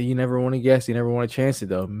you never want to guess. You never want to chance it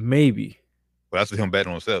though. Maybe. Well, that's him betting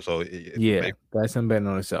on himself. So that's him betting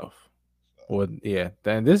on himself. Well, yeah,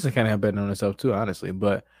 this is kind of him betting on himself too, honestly.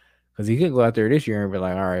 But Because he could go out there this year and be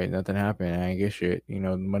like, all right, nothing happened. I ain't get shit. You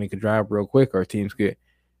know, the money could dry up real quick, or teams could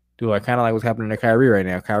do like kind of like what's happening to Kyrie right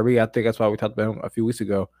now. Kyrie, I think that's why we talked about him a few weeks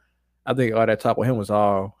ago. I think all that talk with him was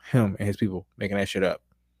all him and his people making that shit up.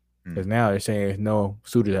 Because now they're saying there's no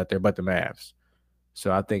suitors out there but the Mavs.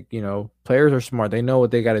 So I think, you know, players are smart. They know what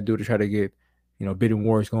they got to do to try to get, you know, bidding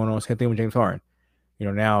wars going on. Same thing with James Harden. You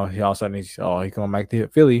know, now he all of a sudden he coming back to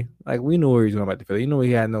Philly. Like, we knew where he was going back to Philly. You know,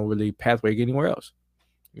 he had no really pathway to get anywhere else.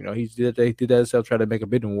 You know, they did that himself, try to make a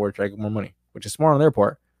bidding war, try to get more money, which is smart on their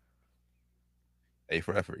part. A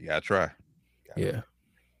for effort. You gotta try. Yeah.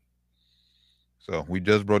 So we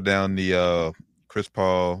just broke down the Chris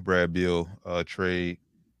Paul, Brad Beal trade.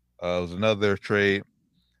 It was another trade,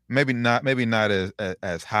 maybe not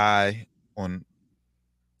as high on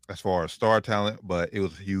as far as star talent, but it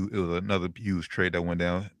was huge. It was another huge trade that went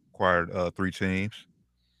down. Acquired 3 teams.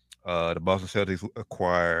 The Boston Celtics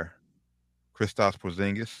acquire Kristaps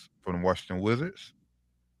Porzingis from the Washington Wizards.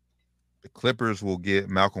 The Clippers will get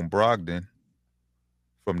Malcolm Brogdon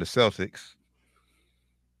from the Celtics.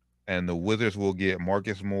 And the Wizards will get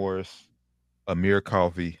Marcus Morris, Amir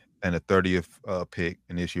Coffey, and the 30th pick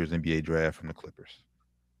in this year's NBA draft from the Clippers.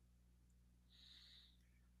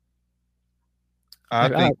 I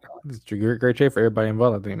think it's a great trade for everybody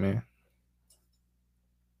involved, I think, man.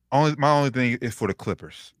 My only thing is for the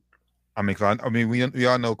Clippers. I mean, we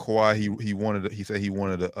all know Kawhi. He said he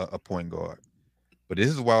wanted a point guard, but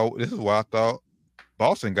this is why I thought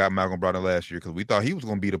Boston got Malcolm Brogdon last year, because we thought he was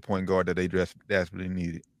going to be the point guard that they desperately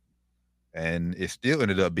needed, and it still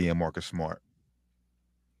ended up being Marcus Smart.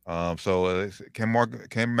 So can Malcolm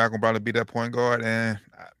Brogdon be that point guard? And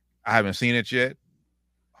I haven't seen it yet.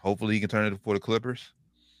 Hopefully, he can turn it for the Clippers.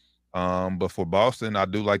 But for Boston, I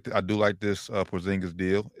do like this Porzingis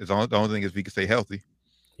deal. The only thing is if he can stay healthy.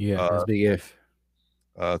 Yeah, that's a big if.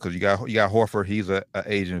 Because you got Horford, he's a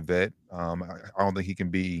Asian vet. I don't think he can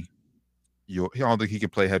be I don't think he can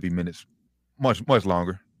play heavy minutes much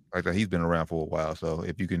longer. Like that, he's been around for a while. So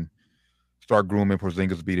if you can start grooming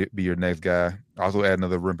Porzingis to be your next guy, also add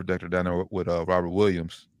another rim protector down there with Robert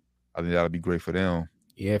Williams, I think that'll be great for them.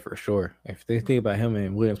 Yeah, for sure. If they think about him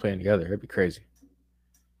and Williams playing together, it'd be crazy.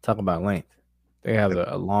 Talk about length. They have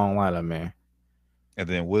a long lineup, man. And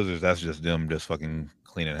then Wizards, that's just them just fucking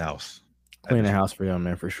cleaning house. Cleaning house for them,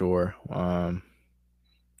 man, for sure. Trying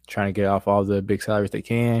to get off all the big salaries they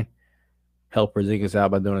can. Help Porzingis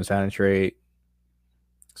out by doing a sign and trade.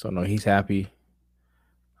 So, no, he's happy.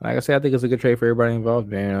 Like I said, I think it's a good trade for everybody involved,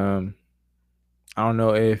 man. I don't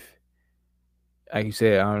know if, like you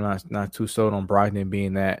said, I'm not too sold on Brogdon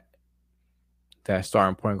being that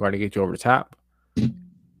starting point guard to get you over the top.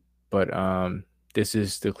 But this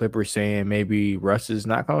is the Clippers saying maybe Russ is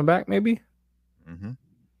not coming back, maybe.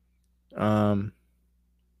 Mm-hmm.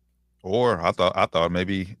 Or I thought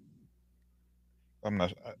maybe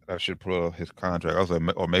I should pull up his contract. I was like,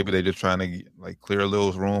 or maybe they're just trying to like clear a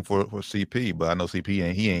little room for CP. But I know CP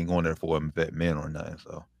ain't going there for a vet min or nothing.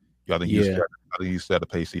 So I think you still have to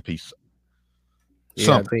pay CP.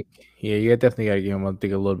 Yeah, I think you definitely got to give him a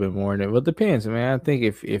little bit more. Well, it depends, man. I think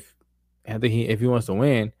if he wants to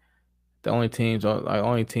win, the only teams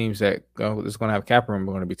that is going to have cap room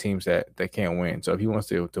are going to be teams that can't win. So if he wants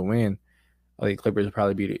to win, I think Clippers will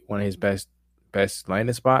probably be one of his best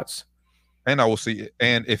landing spots. And I will see.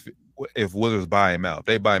 And if Wizards buy him out, if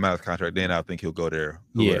they buy him out of his contract, then I think he'll go there.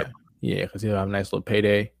 Yeah, because he'll have a nice little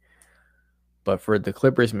payday. But for the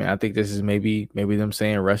Clippers, man, I think this is maybe them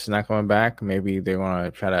saying Russ is not coming back. Maybe they're going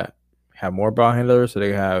to try to have more ball handlers, so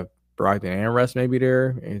they have Brogdon and Russ maybe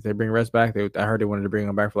there. If they bring Russ back, I heard they wanted to bring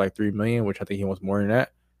him back for like $3 million, which I think he wants more than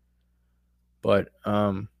that. But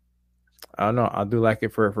I don't know. I do like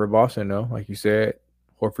it for Boston though. Like you said,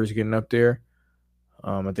 Horford's getting up there.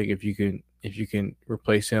 I think if you can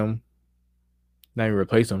replace him, not even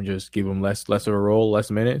replace him, just give him less of a role,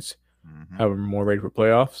 less minutes, have him more ready for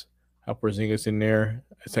playoffs. Have Porzingis in there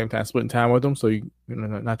at the same time splitting time with him, so you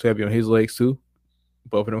know not too heavy on his legs too.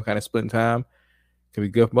 Both of them kind of splitting time can be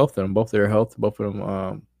good for both of them. Both their health, both of them.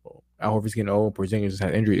 Al Horford's getting old. Porzingis has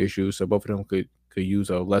had injury issues, so both of them could use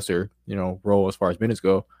a lesser role as far as minutes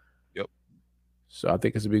go. Yep. So I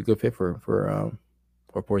think it's a be a good fit for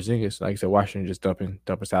Porzingis. Like I said, Washington just dumping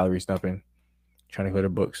salaries, trying to clear the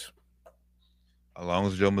books. As long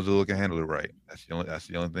as Joe Mazzulla can handle it right, that's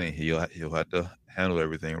the only thing. He'll have to handle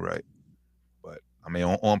everything right. But I mean,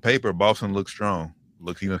 on paper, Boston looks strong.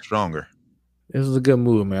 Looks even stronger. This was a good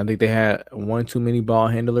move, man. I think they had one too many ball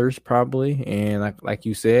handlers probably, and like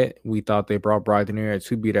you said, we thought they brought Brogdon there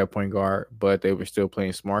to be that point guard, but they were still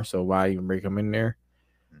playing smart. So why even bring him in there?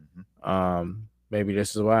 Maybe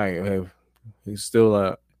this is why he's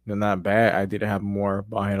still not bad idea to have more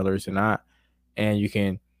ball handlers or not, and you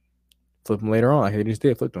can flip them later on like they just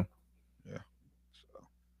did. Flip them. Yeah. So,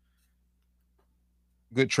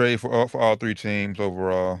 good trade for all three teams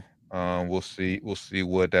overall. We'll see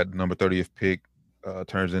what that number 30th pick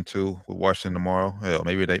turns into with Washington tomorrow. Hell,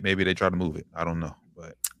 maybe they try to move it. I don't know,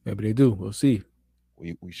 but maybe they do. We'll see.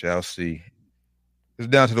 We shall see. It's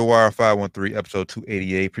Down to the Wire 513, episode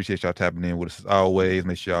 288. Appreciate y'all tapping in with us as always.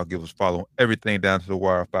 Make sure y'all give us a follow on everything Down to the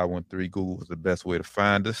Wire 513. Google is the best way to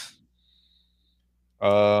find us.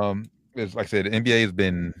 It's like I said, the NBA has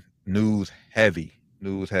been news heavy.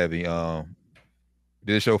 Did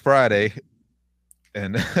a show Friday,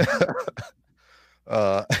 and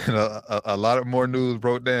a lot of more news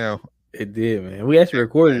broke down. It did, man. We actually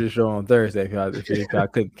recorded the show on Thursday if y'all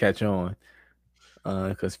couldn't catch on.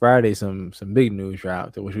 Because Friday some big news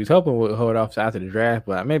dropped, which we was hoping would hold off after the draft,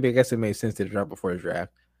 but maybe I guess it made sense to drop before the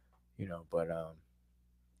draft, But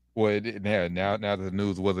well, now the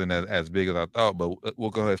news wasn't as big as I thought, but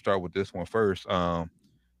we'll go ahead and start with this one first. The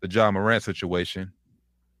Ja Morant situation.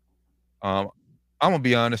 I'm gonna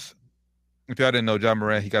be honest. If y'all didn't know, Ja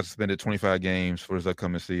Morant, he got suspended 25 games for his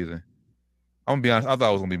upcoming season. I'm gonna be honest. I thought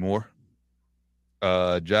it was gonna be more.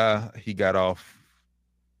 Ja, he got off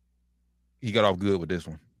good with this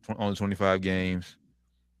one. Only 25 games.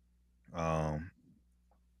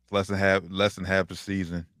 Less than half the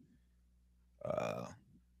season.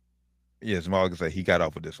 Yeah, Jamal can say he got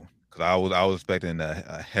off with this one because I was expecting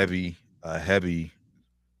a heavy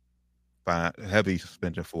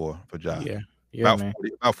suspension for Ja. Yeah,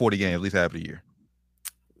 about 40 games, at least half the year.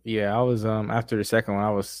 Yeah, I was after the second one, I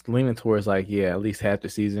was leaning towards at least half the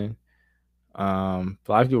season. A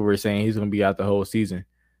lot of people were saying he's going to be out the whole season.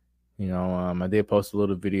 I did post a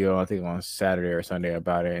little video, I think on Saturday or Sunday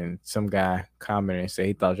about it, and some guy commented and said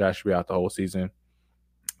he thought Josh should be out the whole season.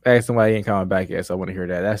 I asked him why he ain't coming back yet, so I want to hear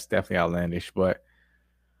that. That's definitely outlandish. But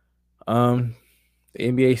the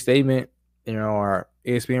NBA statement, our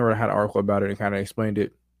ESPN had an article about it and kind of explained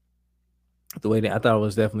it the way that I thought it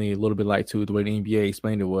was definitely a little bit light too. The way the NBA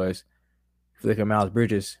explained it was, if you look at Miles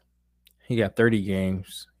Bridges, he got 30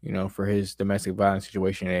 games, for his domestic violence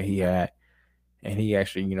situation that he had. And he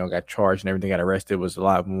actually, got charged and everything, got arrested. It was a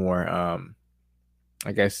lot more,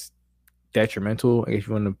 I guess, detrimental, if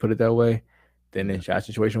you want to put it that way, than the Ja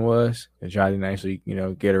situation was. The Ja didn't actually,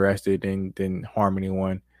 get arrested and didn't harm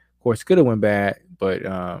anyone. Of course, it could have went bad, but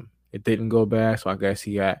it didn't go bad. So I guess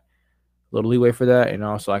he got a little leeway for that. And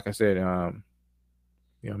also, like I said,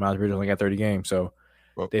 Miles Bridges only got 30 games. So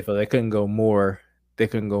they felt they couldn't go more. They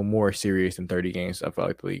couldn't go more serious than 30 games. I felt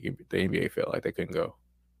like the NBA felt like they couldn't go.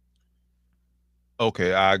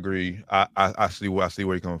 Okay, I agree. I see where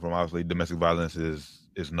you're coming from. Obviously, domestic violence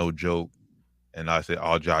is no joke, and I said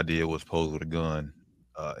all Ja did was pose with a gun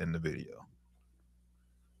in the video.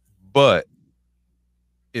 But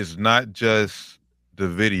it's not just the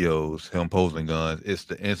videos him posing guns. It's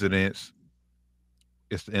the incidents.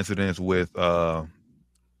 It's the incidents with the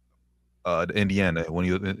Indiana when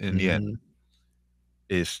he was in Indiana. Mm-hmm.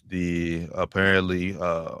 It's the apparently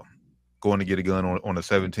going to get a gun on a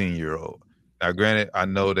 17-year-old. Now, granted, I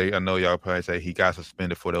know y'all probably say he got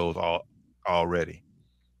suspended for those already,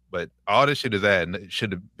 but all this shit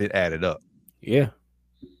should have been added up. Yeah.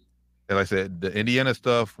 And like I said, the Indiana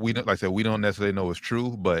stuff, we don't necessarily know is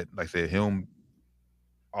true, but like I said, him,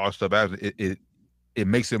 all stuff after it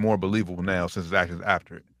makes it more believable now since his actions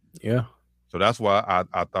after it. Yeah. So that's why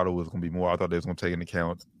I thought it was going to be more. I thought they was going to take into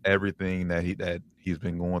account everything that he's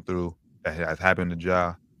been going through that has happened to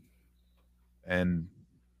Ja. And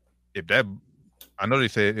if that, I know they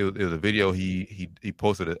said it was a video he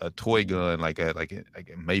posted a toy gun like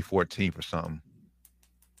May 14th or something.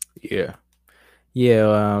 Yeah.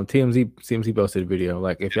 TMZ posted a video.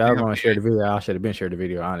 Like, if y'all want to share the video, I should have been shared the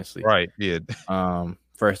video, honestly. Right. Yeah.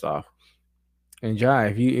 First off, and Ja,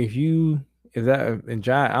 that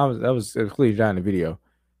was clearly Ja in the video.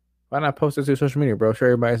 Why not post it to social media, bro? Show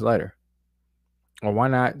everybody's lighter. Or why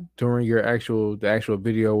not during the actual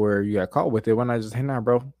video where you got caught with it? Why not just, hey, nah,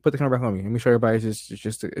 bro, put the camera back on me. Let me show everybody it's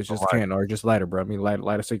just a can or just lighter, bro. I mean,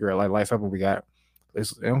 light a cigarette, light something we got. I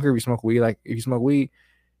don't care if you smoke weed. Like, if you smoke weed,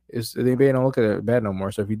 the NBA don't look at it bad no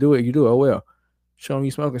more. So if you do it, oh well. Show them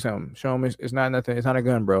you smoking something. Show them it's not nothing. It's not a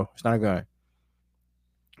gun, bro. It's not a gun.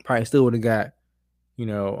 Probably still would have got,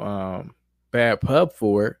 bad pub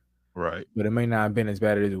for it. Right. But it may not have been as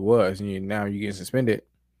bad as it was. And now you get suspended,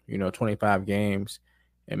 25 games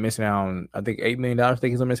and missing out on, I think, $8 million, I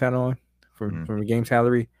think he's missing out on from a game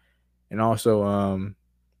salary. And also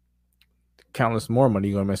countless more money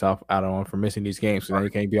you're going to miss out on for missing these games. So now you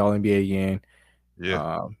can't be all NBA again.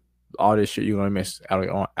 Yeah. All this shit you're going to miss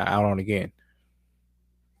out on again.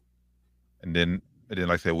 And then like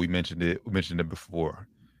I said, we mentioned it before.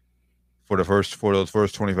 For those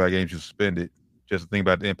first 25 games you suspended, just think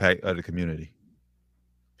about the impact of the community.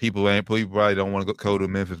 People probably don't want to go to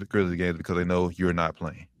Memphis Grizzlies games because they know you're not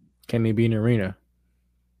playing. Can they be in the arena?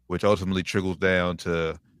 Which ultimately trickles down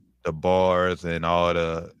to the bars and all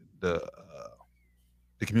the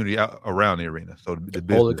community out around the arena. So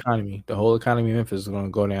the whole economy of Memphis is going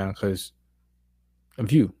to go down because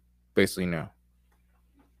of you, basically now.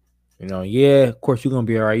 Yeah, of course you're going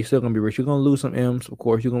to be all right. You're still going to be rich. You're going to lose some M's. Of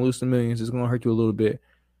course, you're going to lose some millions. It's going to hurt you a little bit.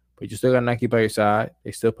 But you still got Nike by your side.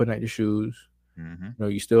 They still putting out your shoes. Mm-hmm.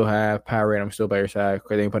 You still have Power I'm still by your side.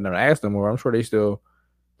 Because they ain't putting out an ass no more. I'm sure they still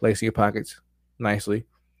lace your pockets nicely.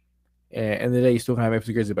 And at the end of the day, you still going to have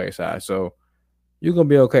Memphis Grizzlies by your side. So you're going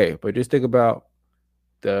to be okay. But just think about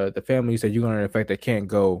the families that you're going to affect that can't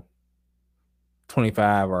go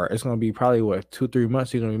 25, or it's going to be probably 2-3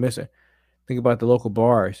 months you're going to be missing. Think about the local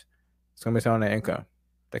bars. It's going to miss out on that income.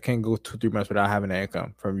 They can't go 2-3 months without having that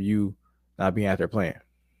income from you not being out there playing.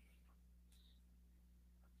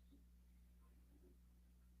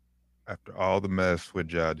 After all the mess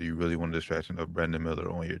with Ja, do you really want a distraction of Brandon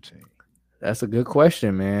Miller on your team? That's a good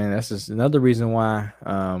question, man. That's just another reason why.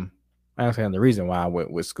 I don't say the reason why I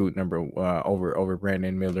went with Scoot number over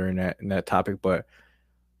Brandon Miller in that topic, but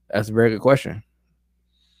that's a very good question.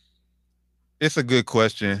 It's a good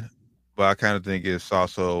question, but I kind of think it's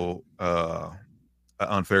also an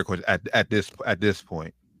unfair question at this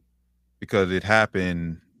point, because it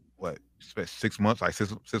happened 6 months, like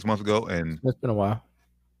six months ago, and it's been a while,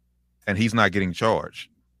 and he's not getting charged.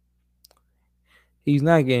 He's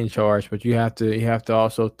not getting charged, but you have to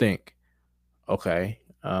also think, okay,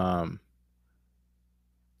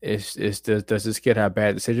 does this kid have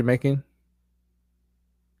bad decision making?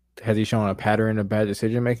 Has he shown a pattern of bad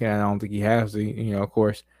decision making? I don't think he has. Of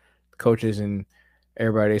course, the coaches and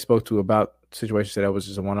everybody they spoke to about situations said that was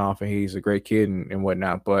just a one-off and he's a great kid and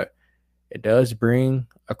whatnot. But it does bring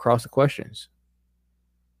across the questions.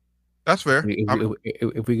 That's fair.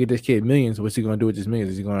 If we get this kid millions, what's he going to do with this millions?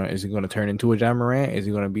 Is he going to turn into a John Morant? Is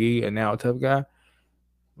he going to be a now tough guy?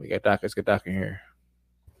 We got Doc. Let's get Doc in here.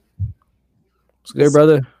 What's good,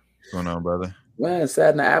 brother? What's going on, brother? Man,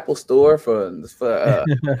 sat in the Apple store for an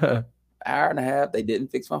hour and a half. They didn't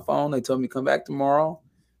fix my phone. They told me to come back tomorrow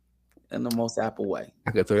in the most Apple way.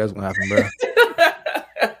 I could tell you that's going to happen,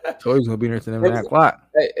 bro. Told you was going to be there till 9 o'clock.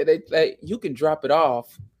 You can drop it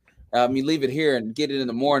off. Leave it here and get it in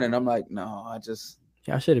the morning. I'm like, no,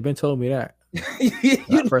 Y'all should have been told me that.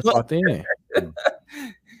 You first walked in.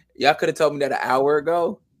 Y'all could have told me that an hour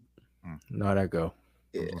ago. No, that go.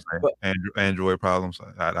 Yeah. But Android problems.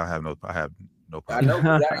 I have no problem. I know,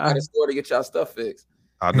 but I got a store to get y'all stuff fixed.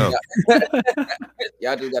 I know.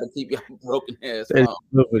 Y'all just got to keep y'all broken ass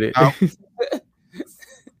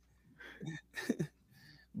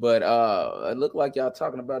But it looked like y'all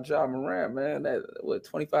talking about Ja Morant, man. That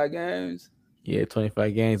 25 games? Yeah,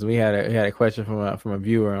 25 games. We had a question from a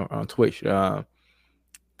viewer on Twitch that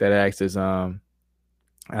asked us,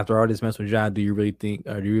 after all this mess with Ja, do you really think,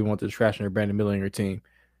 or do you really want the distraction of Brandon Miller on your team?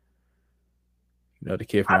 The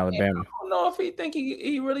kid from Alabama. I don't know if he think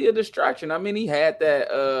he really a distraction. I mean, he had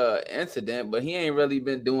that incident, but he ain't really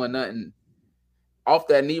been doing nothing off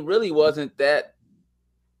that, and he really wasn't that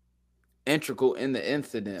integral in the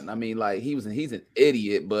incident. I mean, like he's an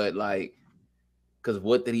idiot, but like, because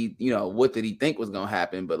what did he think was gonna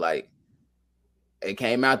happen? But like, it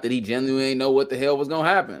came out that he genuinely ain't know what the hell was gonna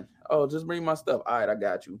happen. Oh, just bring my stuff. All right, I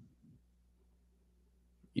got you.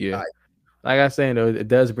 Yeah. Right. Like I was saying though, it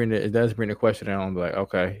does bring the question on, like,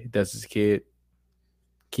 okay, does this kid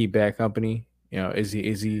keep bad company? Is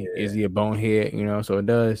he a bonehead? So it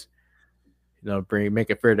does, make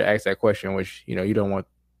it fair to ask that question, which you don't want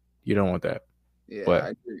that. Yeah, but I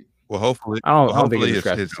agree. Well, hopefully, hopefully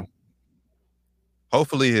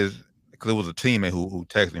his, because it was a teammate who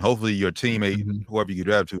texted me. Hopefully your teammate, whoever you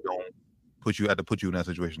draft to, don't put you in that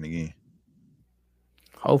situation again.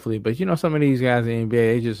 Hopefully, but some of these guys in the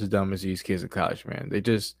NBA, they just as dumb as these kids in college, man. They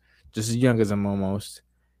just as young as them almost,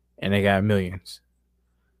 and they got millions.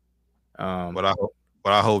 But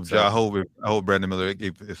I hope Brandon Miller,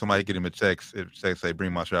 if somebody get him a text say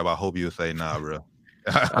bring my strap, I hope you would say nah, bro.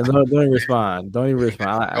 Don't even respond. Don't even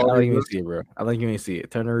respond. I like you ain't see it, bro. I like you ain't see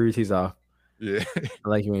it. Turn the routines off. Yeah, I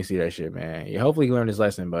like you ain't see that shit, man. Yeah, hopefully you learn this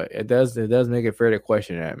lesson, but it does make it fair to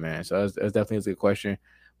question that, man. So it's definitely a good question.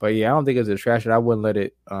 But yeah, I don't think it's a distraction. I wouldn't let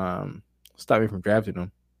it stop me from drafting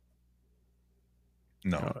him.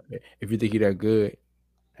 No, if you think he's that good,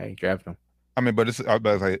 hey, draft him. I mean, but it's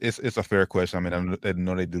a fair question. I mean, I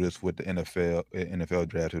know they do this with the NFL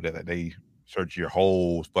draft too. That they search your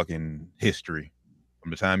whole fucking history.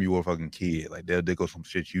 from the time you were a fucking kid. Like they'll dig up some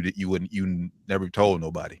shit you never told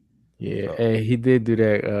nobody. Yeah, So. hey, he did do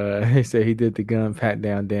that. He said he did the gun pat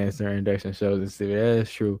down dance during induction shows and stuff.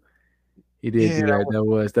 That's true. He did do that.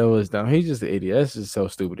 That was dumb. He's just an idiot. That's just so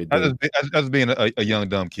stupid to do. That's being a young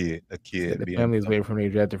dumb kid. A kid. The family's waiting for me to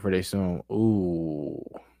draft before they sue him. Ooh.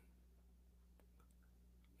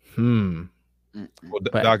 Well,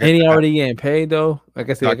 but ain't he already getting paid though? I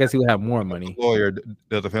guess he'll have more money. Lawyer,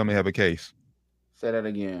 does the family have a case? Say that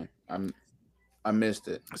again. I missed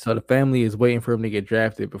it. So the family is waiting for him to get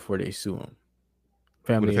drafted before they sue him.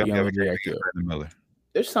 Family of young lady Miller.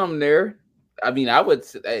 There's something there. I mean, I would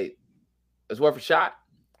say, hey, it's worth a shot.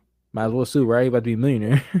 Might as well sue, right? He about to be a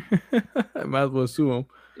millionaire. Might as well sue him.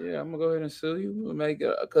 Yeah, I'm gonna go ahead and sue you. We'll make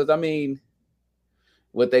it because I mean,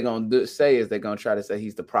 what they're gonna say is they're gonna try to say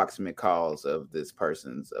he's the proximate cause of this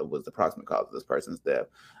person's death.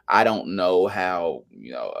 I don't know how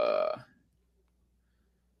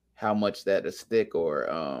how much that is stick or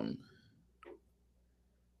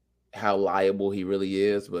how liable he really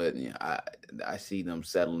is, but I see them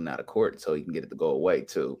settling out of court so he can get it to go away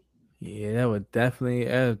too. Yeah, that would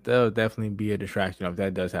definitely be a distraction if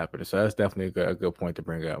that does happen. So that's definitely a good point to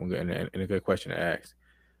bring up and a good question to ask,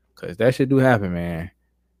 because that shit do happen, man.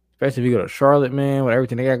 Especially if you go to Charlotte, man, with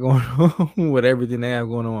everything they got going on, with everything they have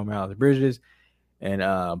going on with Miles Bridges and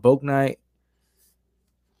Boak Knight.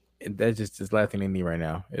 And that's just the last thing they need right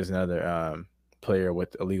now is another player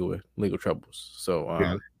with illegal troubles.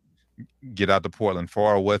 So get out to Portland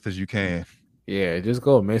far west as you can. Yeah, just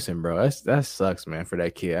go missing, bro. That sucks, man, for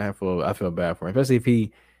that kid. I feel bad for him, especially if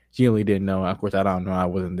he genuinely didn't know. Of course, I don't know. I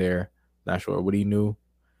wasn't there. Not sure what he knew,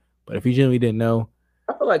 but if he genuinely didn't know,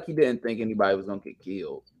 I feel like he didn't think anybody was gonna get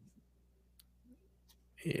killed.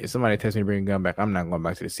 Yeah, somebody tells me to bring a gun back, I'm not going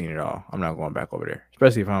back to the scene at all. I'm not going back over there,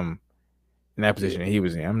 especially if I'm in that position that he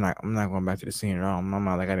was in. I'm not going back to the scene at all. I'm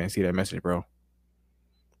not like I didn't see that message, bro.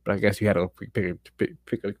 But I guess you had to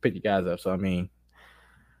pick your guys up. So I mean.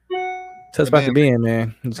 Tough spot to be in,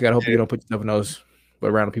 man. You just gotta hope you don't put yourself in those,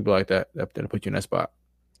 but around people like that that'll put you in that spot.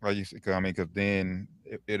 Right, because then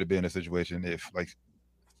it'd have been a situation if, like,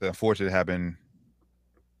 the unfortunate happened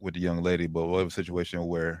with the young lady, but what was a situation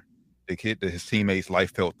where his teammate's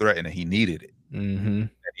life felt threatened and he needed it, and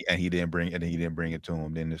he didn't bring it to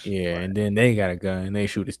him. Then and then they got a gun and they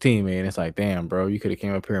shoot his teammate, and it's like, damn, bro, you could have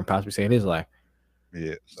came up here and possibly saved his life.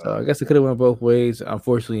 Yeah. So I guess it could have went both ways.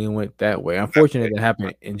 Unfortunately, it went that way. Unfortunately, that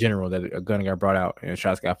happened in general, that a gun got brought out and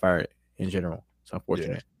shots got fired in general. It's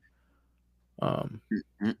unfortunate. Yeah.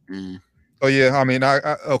 Oh yeah, I mean,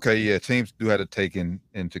 okay, yeah, teams do have to take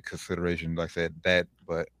into consideration, like I said, that.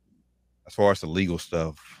 But as far as the legal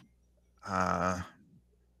stuff, as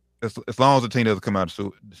long as the team doesn't come out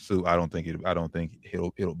to sue, I don't think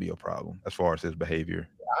it'll be a problem as far as his behavior.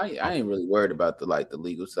 I ain't really worried about the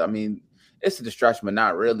legal stuff. I mean, it's a distraction, but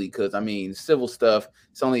not really, because I mean, civil stuff,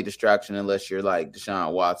 it's only a distraction unless you're like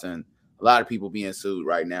Deshaun Watson. A lot of people being sued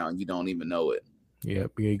right now, and you don't even know it. Yeah,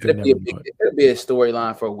 it'll be a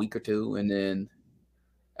storyline for a week or two, and then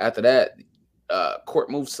after that, court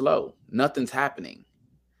moves slow. Nothing's happening.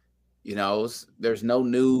 There's no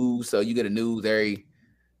news, so you get a news every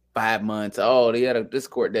 5 months. Oh, they had this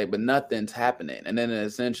court date, but nothing's happening, and then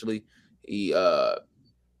essentially he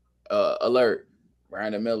alert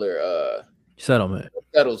Brandon Miller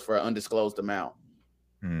settles for an undisclosed amount.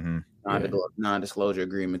 Non-disclosure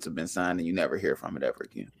agreements have been signed, and you never hear from it ever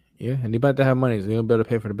again. Yeah, and they about to have money, so they'll be able to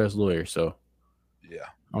pay for the best lawyer. So yeah,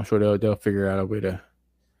 I'm sure they'll figure out a way to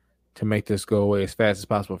make this go away as fast as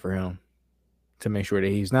possible for him, to make sure that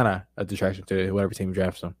he's not a distraction to whatever team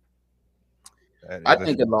drafts him. I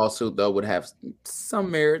think a lawsuit though would have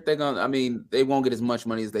some merit. They won't get as much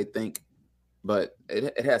money as they think, but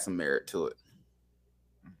it has some merit to it.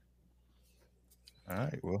 All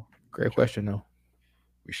right, well, great question though.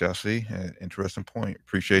 We shall see. Interesting point.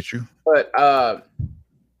 Appreciate you. But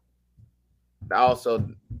also,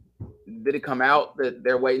 did it come out that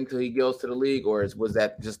they're waiting until he goes to the league, or was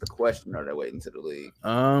that just a question? Or they're waiting to the league?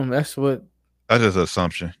 That's just an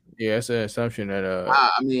assumption. Yeah, it's an assumption that. I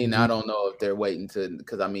don't know if they're waiting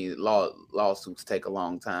because lawsuits take a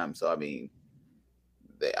long time. So I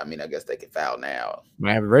guess they can file now.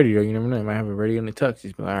 Might have it ready though. You never know. They might have it ready in the tucks.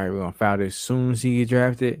 Just be like, all right, we're gonna file this as soon as he gets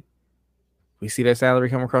drafted. We see that salary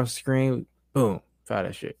come across the screen. Boom, file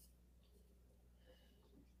that shit.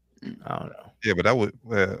 I don't know. Yeah, but that would.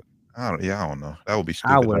 I don't know. That would be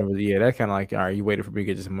stupid. I wouldn't. Yeah, that's kind of like, all right, you waited for me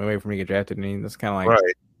to get drafted, and that's kind of like,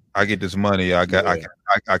 right. I get this money. I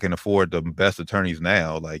can afford the best attorneys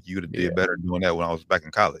now. Like, you would have did better doing that when I was back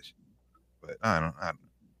in college. But I don't know.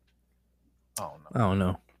 I don't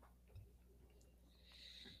know.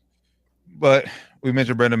 But we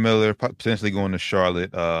mentioned Brandon Miller potentially going to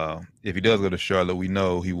Charlotte. If he does go to Charlotte, we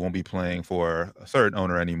know he won't be playing for a certain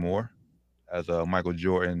owner anymore, as Michael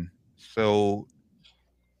Jordan sold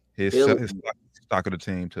his stock of the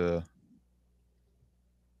team to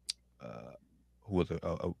who was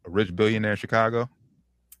a rich billionaire in Chicago.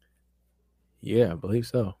 Yeah, I believe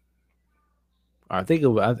so. I think it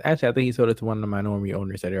was actually. I think he sold it to one of the minority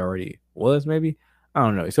owners that it already was. Maybe I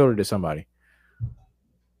don't know. He sold it to somebody.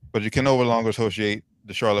 But you can no longer associate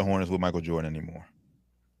the Charlotte Hornets with Michael Jordan anymore.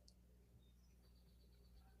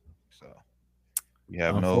 So we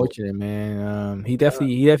have unfortunate, man. He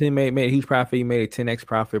definitely made a huge profit. He made a 10x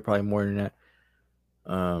profit, probably more than that.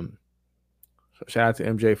 So shout out to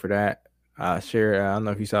MJ for that. I don't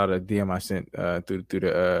know if you saw the DM I sent through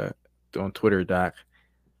the on Twitter, Doc.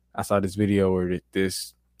 I saw this video where I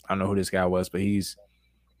don't know who this guy was, but he's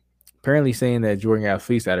apparently saying that Jordan got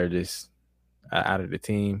fleeced out of the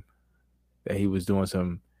team, that he was doing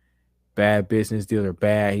some bad business deal or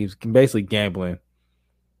bad. He was basically gambling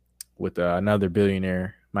with another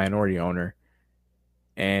billionaire minority owner,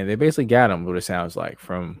 and they basically got him. What it sounds like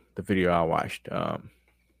from the video I watched.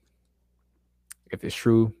 If it's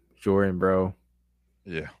true, Jordan, bro,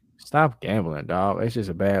 yeah, stop gambling, dog. It's just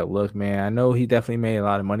a bad look, man. I know he definitely made a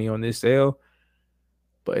lot of money on this sale,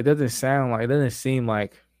 but it doesn't seem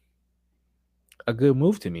like a good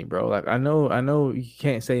move to me, bro. Like I know you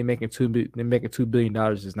can't say making $2 billion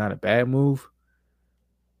is not a bad move,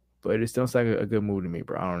 but it still sounds like a good move to me,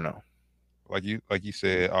 bro. I don't know. Like you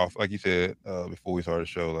said before we started the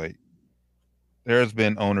show, like there's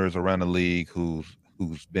been owners around the league who's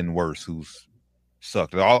been worse, who's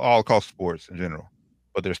sucked all across sports in general,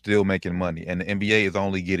 but they're still making money, and the NBA is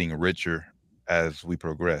only getting richer as we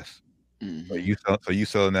progress. Mm-hmm. So you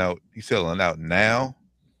selling out now,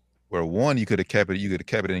 where one you could have kept it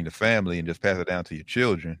in your family and just pass it down to your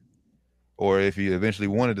children, or if you eventually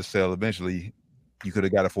wanted to sell, you could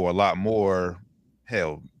have got it for a lot more.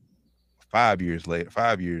 Hell, 5 years later,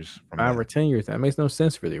 5 years from 5 or 10 years, that makes no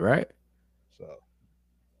sense really, right? So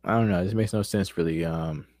I don't know. This makes no sense really.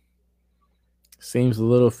 Seems a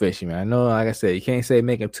little fishy, man. I know, like I said, you can't say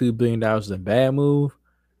making $2 billion is a bad move,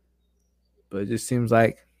 but it just seems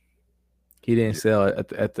like he didn't sell at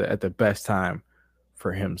the best time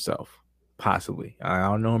for himself. Possibly, I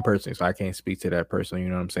don't know him personally, so I can't speak to that personally. You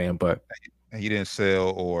know what I'm saying? But he didn't sell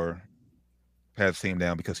or pass the team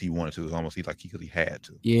down because he wanted to. It's almost because he had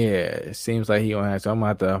to. Yeah, it seems like he don't have to. I'm gonna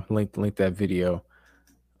have to link that video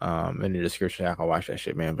in the description. I can watch that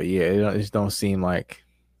shit, man. But yeah, it just don't seem like,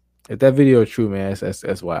 if that video is true, man,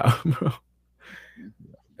 that's wild, bro.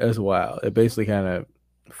 That's wild. It basically kind of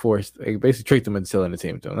tricked them into selling the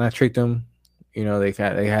team to him. Not tricked them, they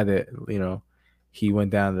had it, he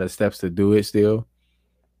went down the steps to do it still,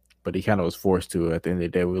 but he kind of was forced to. At the end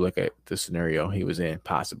of the day, we look at the scenario he was in,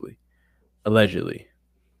 possibly, allegedly,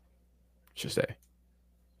 should say.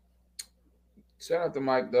 Shout out to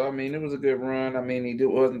Mike, though. I mean, it was a good run. I mean, he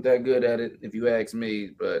wasn't that good at it, if you ask me.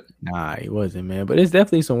 But nah, he wasn't, man. But it's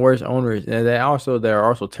definitely some worse owners, and there are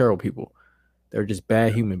also terrible people. They're just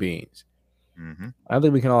bad human beings. Mm-hmm. I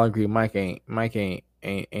think we can all agree Mike ain't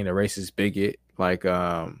a racist bigot like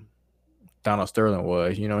Donald Sterling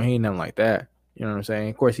was. He ain't nothing like that. You know what I'm saying?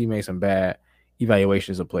 Of course, he made some bad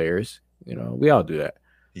evaluations of players. We all do that.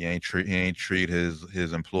 He ain't treat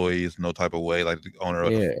his employees no type of way like the owner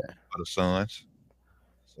of the Suns.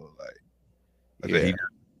 So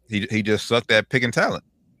he just sucked at picking talent.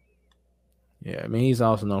 Yeah, I mean, he's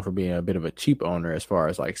also known for being a bit of a cheap owner as far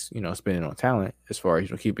as spending on talent, as far as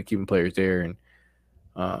keeping players there and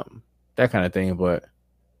that kind of thing. But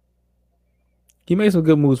he made some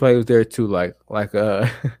good moves while he was there too.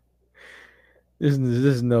 This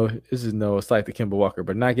is no slight to Kemba Walker,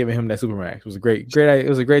 but not giving him that Supermax was a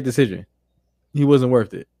great decision. He wasn't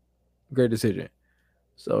worth it. Great decision.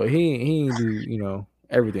 So he didn't do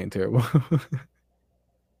everything terrible.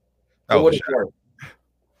 That was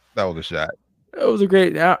a shot. That was a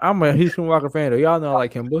great. I'm a Houston Walker fan though. Y'all know I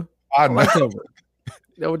like Kemba. I like Kemba.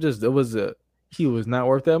 He was not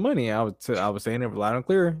worth that money. I was saying it loud and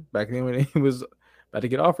clear back then when he was about to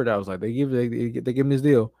get offered. I was like, they give him this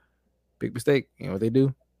deal. Big mistake. You know what they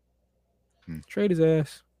do? Trade his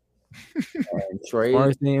ass.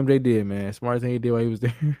 Smartest thing MJ did, man. Smartest thing he did while he was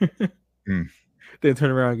there. Then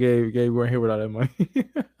turn around, Gabe weren't here without that money.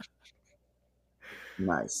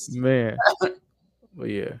 Nice, man. But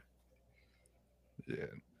yeah.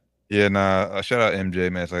 Nah. Shout out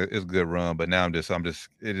MJ, man. It's a good run, but now it just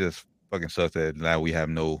fucking sucks that now we have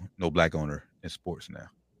no black owner in sports now.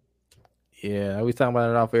 Yeah, we talking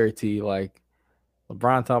about it off air, T. Like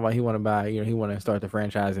LeBron talking about he want to buy, he want to start the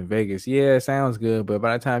franchise in Vegas. Yeah, it sounds good, but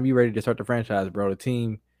by the time you're ready to start the franchise, bro, the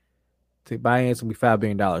team to buy in it's gonna be $5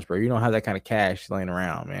 billion, bro. You don't have that kind of cash laying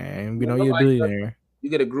around, man. You're a billionaire. You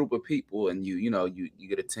get a group of people and you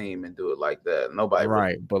get a team and do it like that. Nobody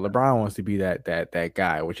right, really. But LeBron wants to be that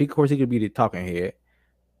guy, which of course he could be the talking head,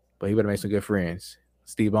 but he better make some good friends.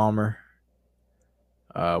 Steve Ballmer,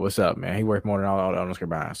 what's up, man? He worth more than all the owners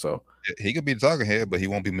combined, so he could be the talking head, but he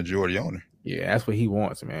won't be majority owner. Yeah, that's what he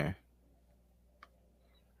wants, man.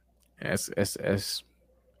 That's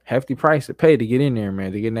hefty price to pay to get in there,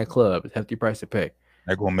 man. To get in that club, it's hefty price to pay.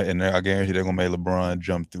 I guarantee they're gonna make LeBron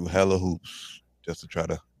jump through hella hoops just to try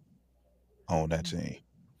to own that team.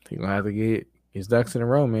 He's gonna have to get his ducks in a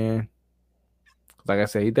row, man. Like I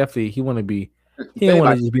said, he want to be. He don't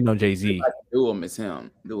want to just be no Jay-Z. Do it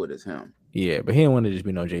as him. Yeah, but he didn't want to just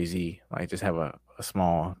be no Jay-Z. Like just have a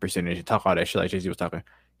small percentage and talk all that shit like Jay-Z was talking.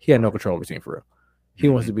 He had no control over the team for real. He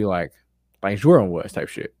wants to be like Jordan was type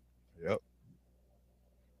shit. Yep.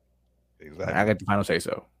 Exactly. Like, I got the final say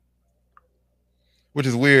so. Which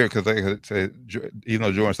is weird because even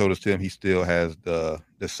though Jordan sold his team, he still has the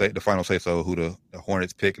final say so who the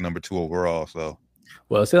Hornets pick number 2 overall. So,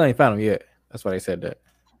 well, still ain't found him yet. That's why they said that.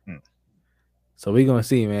 So we gonna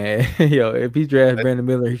see, man. Yo, if he drafts Brandon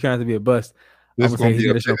Miller, he's trying to be a bust. It's gonna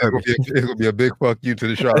be a big fuck you to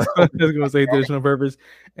the Charlotte. It's gonna say additional purpose.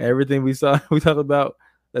 And everything we talked about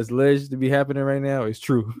that's alleged to be happening right now is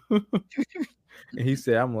true. And he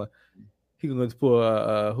said, he gonna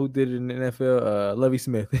pull who did it in the NFL? Lovie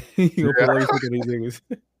Smith. He gonna pull Lovie Smith on these niggas.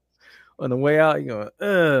 On the way out, you going,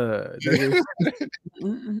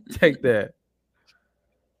 take that.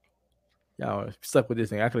 Y'all stuck with this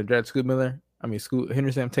thing. I could have drafted Scoot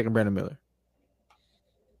Henderson. I'm taking Brandon Miller.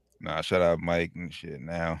 Nah, shout out Mike and shit.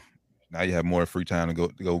 Now you have more free time to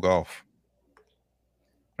go golf.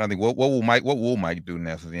 I think what will Mike do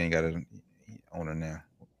now since he ain't got an owner now?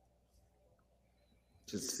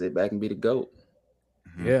 Just sit back and be the GOAT.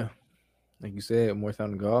 Mm-hmm. Yeah, like you said, more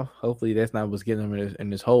time to golf. Hopefully, that's not what's getting him in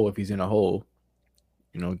this hole. If he's in a hole,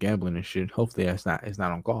 gambling and shit. Hopefully, it's not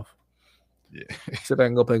on golf. Yeah, sit back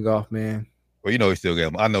and go play golf, man. Well, he's still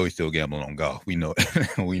gambling. I know he's still gambling on golf. We know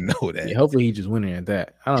we know that. Yeah, hopefully he's just winning at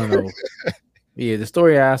that. I don't know. Yeah, the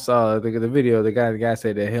story I saw, the video, the guy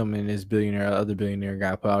said that him and his other billionaire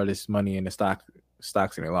guy put all this money in the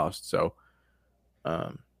stocks and they lost. So,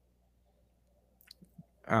 I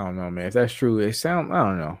don't know, man. If that's true, I don't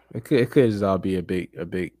know. It could just all be a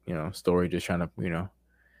big story, just trying to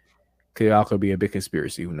could be a big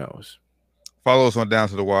conspiracy. Who knows? Follow us on Down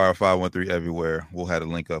to the Wire 513 everywhere. We'll have a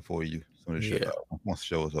link up for you once the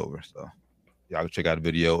show is over. So y'all can check out the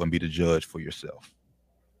video and be the judge for yourself.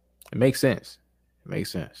 It makes sense.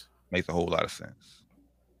 Makes a whole lot of sense.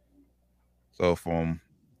 So from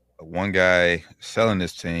one guy selling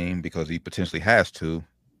this team because he potentially has to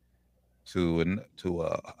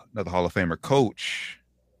another Hall of Famer coach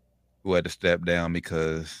who had to step down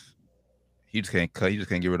because he just can't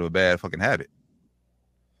get rid of a bad fucking habit.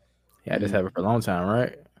 Yeah, I just have it for a long time,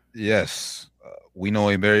 right? Yes, we know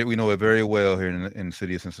it very well here in the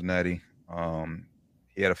city of Cincinnati.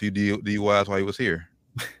 He had a few DUIs while he was here.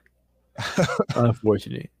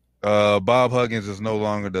 Unfortunate. Bob Huggins is no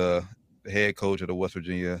longer the head coach of the West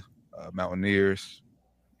Virginia Mountaineers.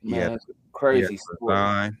 Crazy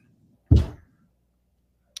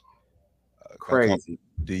crazy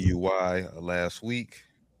DUI last week.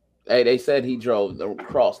 Hey, they said he drove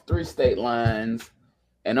across 3 state lines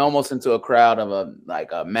and almost into a crowd of a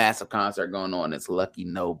massive concert going on. It's lucky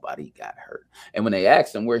nobody got hurt. And when they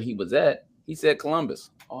asked him where he was at, he said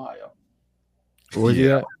Columbus, Ohio. Where was he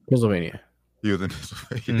at? Pennsylvania. He was in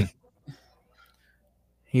Pennsylvania.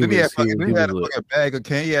 He had a fucking bag of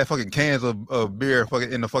cans. He had fucking cans of beer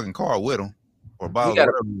fucking in the fucking car with him, or bottles.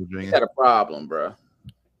 He got a problem, bro.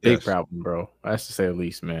 Big problem, bro. That's to say the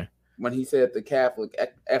least, man. When he said the Catholic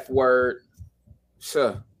F word,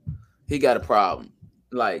 sure, he got a problem.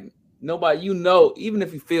 Like nobody, even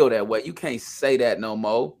if you feel that way, you can't say that no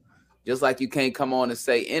more. Just like you can't come on and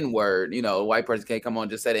say N word. A white person can't come on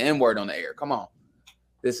and just say the N word on the air. Come on,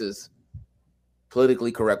 this is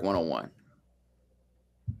politically correct 101.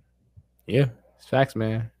 Yeah, it's facts,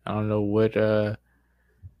 man. I don't know what's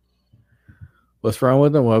wrong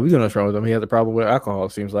with him. Well, we don't know what's wrong with him. He has a problem with alcohol,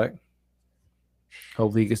 it seems like.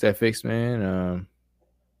 Hopefully he gets that fixed, man.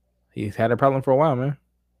 He's had a problem for a while, man.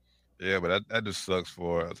 Yeah, but that just sucks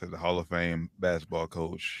for the Hall of Fame basketball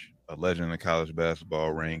coach, a legend in college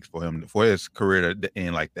basketball ranks, for his career to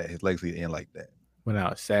end like that, his legacy to end like that. Well, now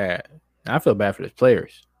it's sad. I feel bad for his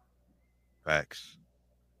players. Facts.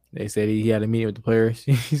 They said he had a meeting with the players.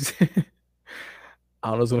 I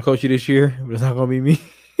don't know who's gonna coach you this year, but it's not gonna be me.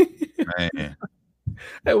 Man.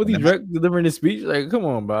 Hey, with he delivering his speech, like, come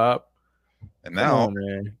on, Bob. And now,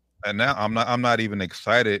 I'm not even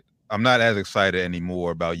excited. I'm not as excited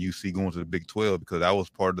anymore about UC going to the Big 12 because that was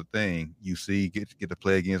part of the thing. UC get to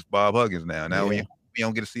play against Bob Huggins now. Now we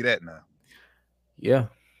don't get to see that now. Yeah.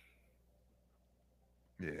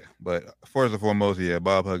 Yeah, but first and foremost,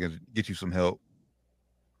 Bob Huggins, get you some help.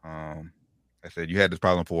 I said you had this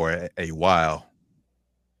problem for a while.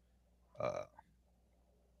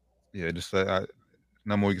 Just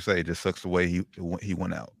no more you can say. It just sucks the way he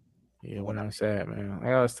went out. Yeah, when I'm sad, man. Like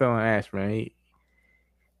I was telling Ash, man,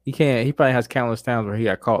 he can't. He probably has countless times where he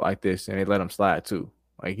got caught like this, and they let him slide too.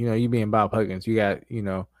 Like you being Bob Huggins, you got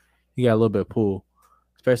a little bit of pull,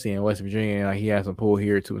 especially in West Virginia. Like he has some pull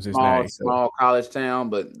here too in Cincinnati. Small college town,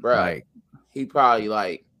 but bro, he probably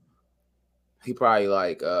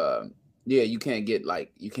you can't get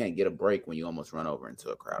a break when you almost run over into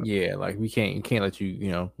a crowd. Yeah, like you can't let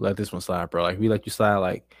you let this one slide, bro. Like we let you slide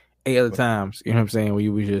like 8 other times. You know what I'm saying? When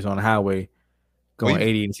you was just on the highway going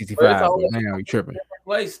 80 and 65. Now you tripping.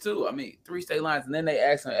 Place too. I mean, 3 state lines, and then they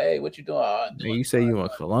ask him, "Hey, what you doing?" And you say you in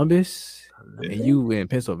Columbus, and you in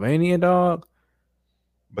Pennsylvania, dog.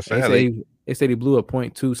 But they said he blew a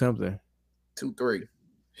 .2 something. 2.3.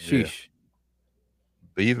 Sheesh. Yeah.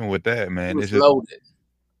 But even with that, man, it's just loaded.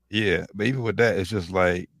 Yeah, but even with that, it's just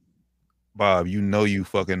like, Bob, you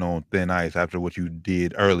fucking on thin ice after what you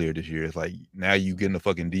did earlier this year. It's like now you getting a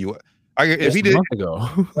fucking DUI. If he did,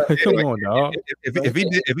 come on, dog. If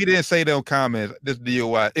he didn't say them comments, this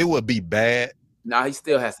DUI, it would be bad. Nah, he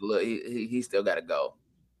still has to look. He still got to go.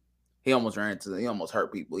 He almost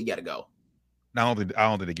hurt people. He got to go. I don't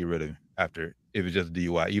think they get rid of him after if it's just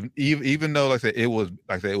DUI. Even though like I said it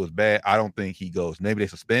was bad. I don't think he goes. Maybe they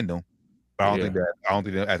suspend him. But I don't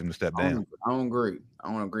think they ask him to step down. I don't agree.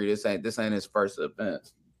 This ain't his first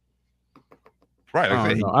offense. Right.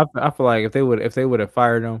 I feel like if they would have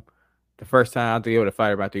fired him the first time, I think they would have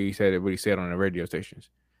fired him after he said what he said on the radio stations.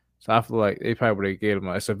 So I feel like they probably would have gave him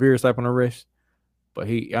a severe slap on the wrist. But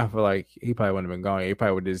I feel like he probably wouldn't have been gone. They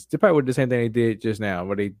probably would do the same thing they did just now.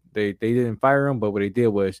 But they didn't fire him, but what they did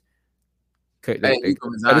was cut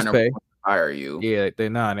his pay. Fire you. Yeah, they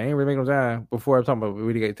ain't really making him resign. Before I'm talking about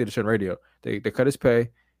we didn't get to the show on radio. They cut his pay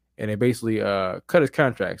and they basically cut his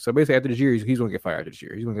contract. So basically after this year, he's gonna get fired after this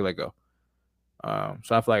year. He's gonna get let go.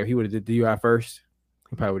 So I feel like if he would have did DUI first,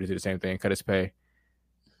 he probably would have did the same thing, cut his pay,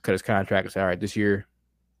 cut his contract, and say, all right, this year,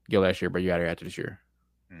 your last year, but you out here after this year.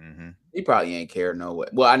 Mm-hmm. He probably ain't care no way.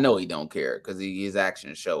 Well, I know he don't care because his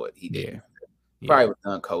actions show it. He did. Yeah. Probably was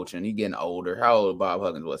done coaching. He getting older. How old Bob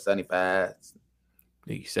Huggins was? 75?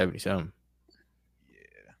 He's 70 something.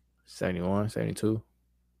 Yeah. 71, 72.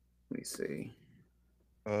 Let me see.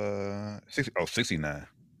 69.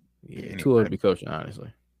 Yeah, too old to be coaching,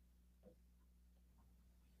 honestly.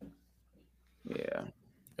 Yeah.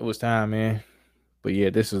 It was time, man. But yeah,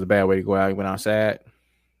 this was a bad way to go out. He went outside.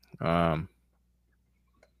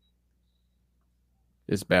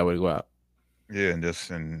 It's a bad way to go out. Yeah, and just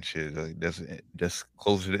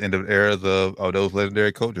close to the end of the eras of those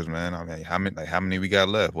legendary coaches, man. I mean, how many we got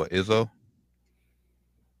left? What, Izzo?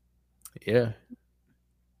 Yeah.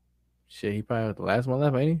 Shit, he probably was the last one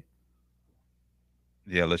left, ain't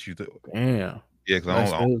he? Yeah, unless you damn. Yeah, because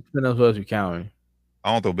I don't know who else you counting.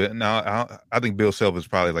 I don't know, now I think Bill Self is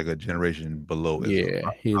probably like a generation below Izzo. Yeah,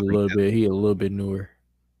 he a little bit newer.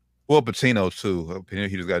 Well, Patino too. He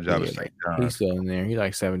just got a job at St. John's. He's still in there. He's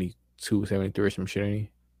like 72, 73 or some shit, ain't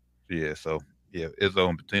he? Yeah, so yeah, Izzo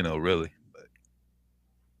and Patino really. But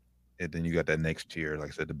and then you got that next tier, like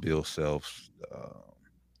I said, the Bill Selfs.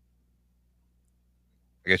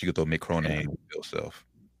 I guess you could throw Mick Cronin in Bill Self.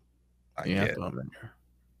 I throw him in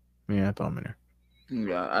there.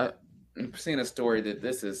 Yeah, I've seen a story that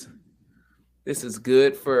this is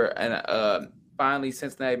good for and finally,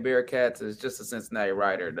 Cincinnati Bearcats is just a Cincinnati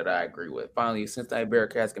writer that I agree with. Finally, Cincinnati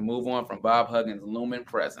Bearcats can move on from Bob Huggins' looming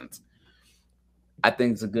presence. I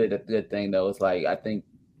think it's a good thing, though. It's like I think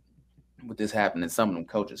with this happening, some of them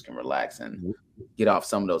coaches can relax and get off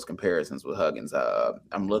some of those comparisons with Huggins.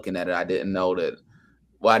 I'm looking at it. I didn't know that.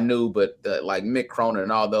 Well, I knew, but like Mick Cronin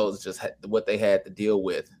and all those just what they had to deal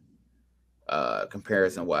with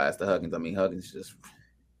comparison-wise to Huggins. I mean, Huggins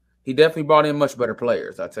he definitely brought in much better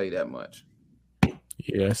players. I'll tell you that much.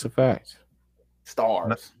 Yeah, that's a fact.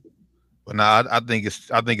 Stars. But now I think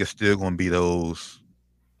it's still going to be those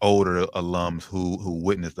older alums who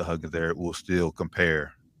witnessed the Huggins there will still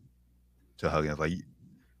compare to Huggins. Like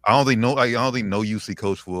I don't think no UC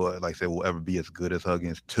coach will will ever be as good as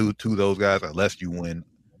Huggins to those guys unless you win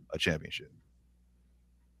a championship.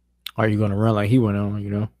 Are you going to run like he went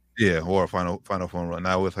on? Yeah, or a final phone run.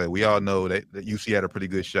 Now I would say we all know that UC had a pretty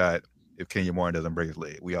good shot if Kenyon Martin doesn't break his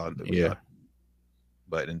leg. We all.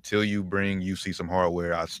 But until you bring UC some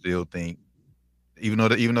hardware, I still think, even though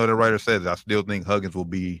the writer says it, I still think Huggins will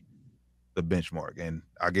be the benchmark, and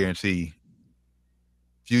I guarantee,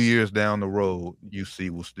 a few years down the road, UC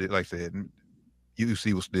will still, like I said,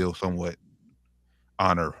 UC will still somewhat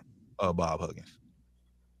honor Bob Huggins.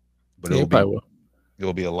 But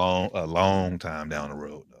it'll be a long time down the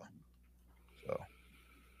road, though. So,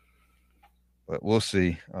 but we'll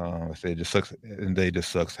see. I say it just sucks, and they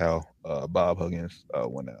just sucks how Bob Huggins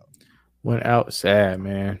went out. Went out sad,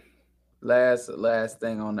 man. Last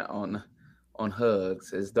thing on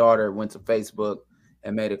Hugs, his daughter went to Facebook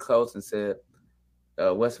and made a post and said,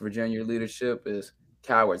 West Virginia leadership is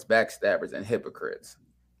cowards, backstabbers, and hypocrites.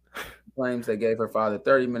 Claims they gave her father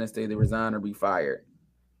 30 minutes to either resign or be fired.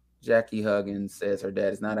 Jackie Huggins says her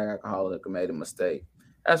dad is not an alcoholic and made a mistake.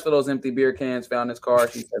 As for those empty beer cans found in his car,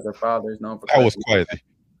 she says her father is known for that was crazy.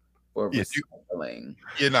 For recycling.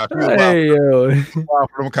 You're not hey, yo. for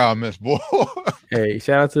them comments, boy. Hey,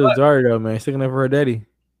 shout out to his daughter though, man. Sticking up for her daddy.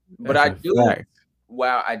 But I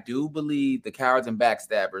do believe the cowards and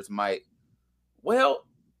backstabbers might. Well,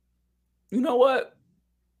 you know what?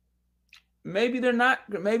 Maybe they're not.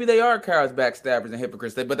 Maybe they are cowards, backstabbers, and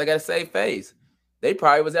hypocrites. But they got to save face. They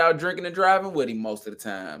probably was out drinking and driving with him most of the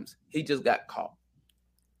times. He just got caught.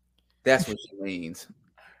 That's what she means.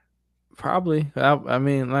 Probably. I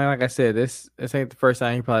mean, like I said, this ain't the first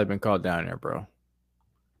time he probably been caught down there, bro.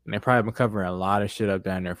 And they probably been covering a lot of shit up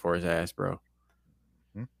down there for his ass, bro.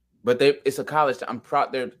 But it's a college.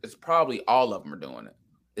 It's probably all of them are doing it.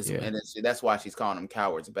 That's why she's calling them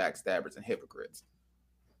cowards, backstabbers, and hypocrites.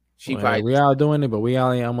 We all doing it, but we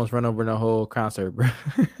all ain't almost run over the whole concert, bro.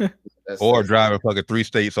 Or driving fucking 3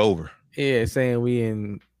 states over. Yeah, saying we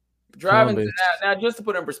in driving now. Just to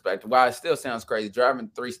put in perspective, while it still sounds crazy,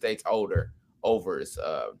 driving 3 states over is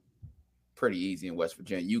pretty easy in West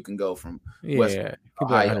Virginia. You can go from West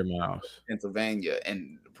Ohio, 100 miles, Pennsylvania,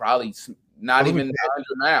 and probably not even 100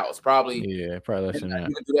 miles. Probably less than that.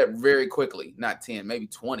 You can do that very quickly. Not 10, maybe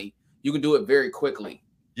 20. You can do it very quickly.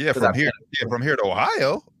 Yeah, from here to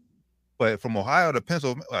Ohio. But from Ohio to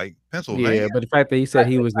Pennsylvania. Yeah, but the fact that he said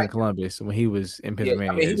he was in Columbus when he was in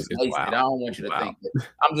Pennsylvania, he was wasted. I don't want you to think that.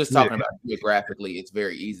 I'm just talking about geographically. It's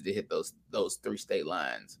very easy to hit those 3 state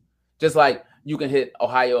lines. Just like you can hit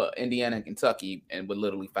Ohio, Indiana, and Kentucky, and with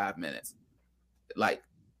literally 5 minutes. Like,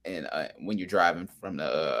 and when you're driving from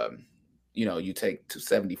the, you take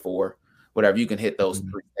 274, whatever, you can hit those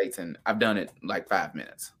 3 states, and I've done it like 5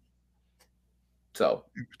 minutes. So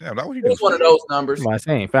it's one of those numbers. I'm not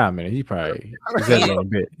saying 5 minutes. He probably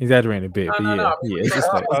exaggerating a bit. No,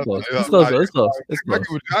 it's close.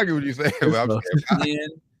 I get what you're saying.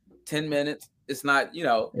 10 minutes. It's not,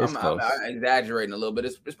 I'm exaggerating a little bit.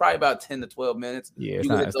 It's probably about 10 to 12 minutes. Yeah,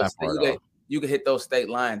 you can hit those state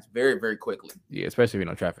lines very, very quickly. Yeah, especially if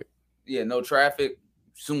no traffic. Yeah, no traffic.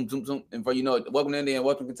 Zoom, zoom, zoom. And for welcome to Indiana,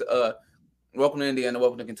 welcome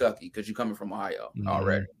to Kentucky, because you're coming from Ohio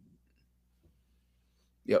already.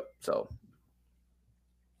 Yep. So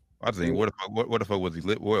I think where the fuck was he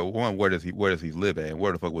live? Where does he live at? And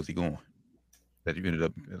where the fuck was he going? That you ended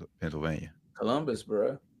up in Pennsylvania. Columbus,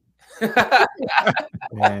 bro.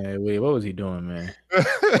 Man, wait, what was he doing, man?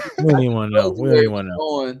 We don't even want to know. We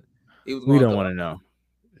don't want to know.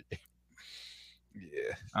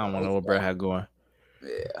 Yeah. I don't want to know what Brad had going.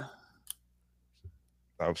 Yeah.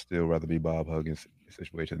 I would still rather be Bob Huggins'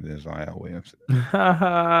 situation than Zion Williamson.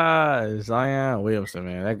 Zion Williamson,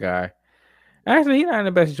 man, that guy. Actually, he's not in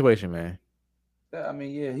the best situation, man. I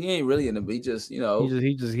mean, yeah, he ain't really in the. He just, he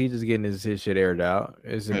just getting his shit aired out.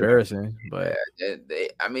 It's embarrassing, but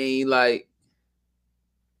I mean, like,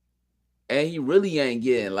 and he really ain't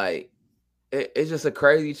getting like. It's just a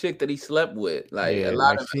crazy chick that he slept with. Like a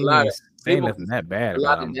lot of saying nothing that bad. A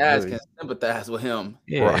lot of guys can sympathize with him.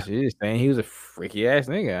 Yeah, she's just saying he was a freaky ass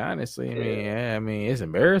nigga. Honestly, I mean, it's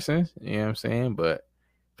embarrassing. You know what I'm saying? But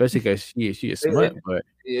especially because she is smart. But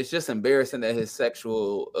it's just embarrassing that his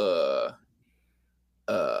sexual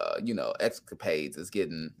escapades is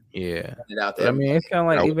getting out there. But, I mean, it's kind of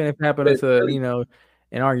like even if it happened to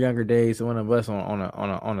in our younger days, one of us on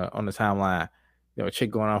the timeline. A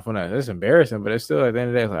chick going off on that. It's embarrassing, but it's still at the end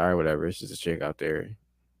of the day, it's like, all right, whatever. It's just a chick out there.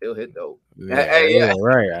 Still hit though. Yeah,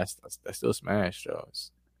 right. I still smash though.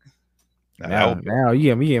 Now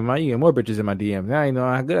you get more bitches in my DMs. Now you know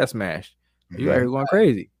how good I smashed. You got her going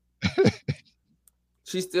crazy.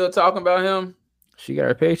 She's still talking about him. She got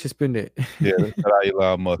her page suspended. Yeah, that's how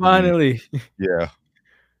Elon Musk. Finally. Yeah.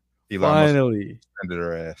 Elon Musk suspended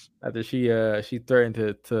her ass after she threatened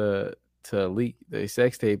to to leak the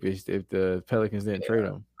sex tape if the Pelicans didn't trade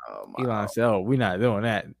him. Elon said, "Oh, we're not doing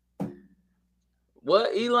that."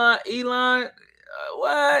 What Elon?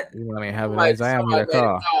 What? Elon ain't having that. Zion made a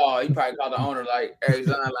call. Oh, he probably called the owner like, "Hey,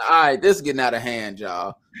 Zion, like, all right, this is getting out of hand,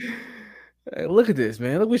 y'all." Hey, look at this,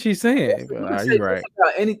 man. Look what she's saying. You're right.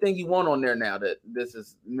 Anything you want on there now that this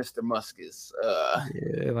is Mr. Musk's.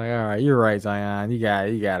 Yeah, like, all right, you're right, Zion. You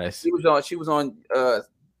got us. She was on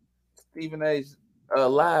Stephen A's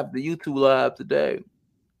live, the YouTube live today.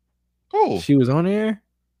 Cool. She was on there?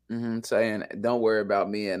 Saying, don't worry about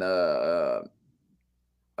me and why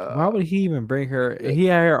would he even bring her? He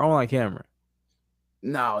had her on camera.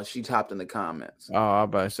 No, she topped in the comments. Oh, I was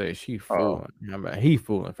about to say she fooling. He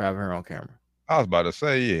fooling for having her on camera. I was about to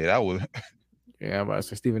say, yeah, that was. Yeah, I'm about to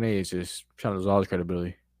say Stephen A is just trying to lose all his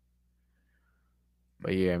credibility.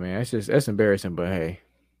 But yeah, man, that's embarrassing. But hey,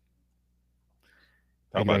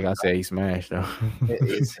 like I said, he smashed though.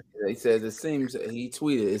 He says he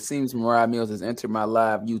tweeted, "It seems Mariah Mills has entered my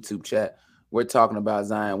live YouTube chat. We're talking about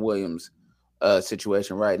Zion Williams'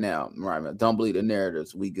 situation right now. Mariah Mills, don't believe the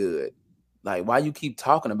narratives. We good." Like, why you keep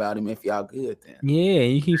talking about him if y'all good then? Yeah,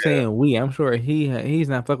 you keep saying we. I'm sure he's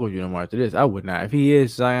not fucking with you no more after this. I would not. If he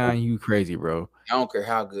is, Zion, you crazy, bro. I don't care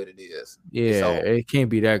how good it is. Yeah, it can't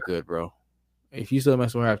be that good, bro. If you still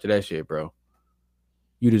messing with her after that shit, bro,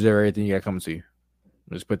 you deserve everything you got coming to you.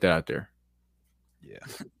 Let's put that out there. Yeah.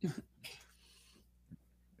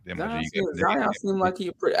 Zion seems like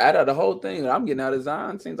he's pretty. Out of the whole thing I'm getting out of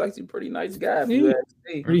Zion, seems like he's a pretty nice guy.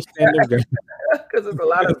 Pretty standard guy. Because there's a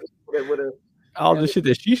lot of people that would have. All the shit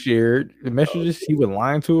that she shared, the messages, he was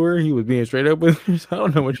lying to her. He was being straight up with her. So I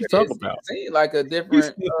don't know what you're talking about. Like a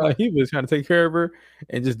different. Like he was trying to take care of her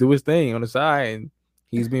and just do his thing on the side, and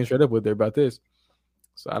he's being straight up with her about this.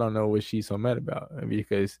 So I don't know what she's so mad about. I mean,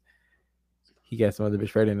 because he got some other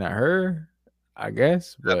bitch pregnant, not her, I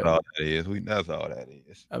guess. But that's all that is. That's all that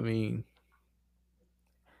is. I mean,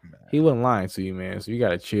 he wasn't lying to you, man. So you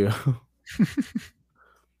gotta chill.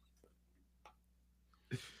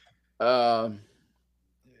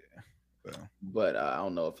 But I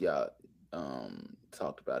don't know if y'all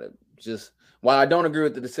talked about it. Just while I don't agree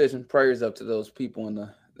with the decision, prayers up to those people in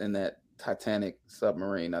that Titanic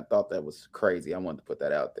submarine. I thought that was crazy. I wanted to put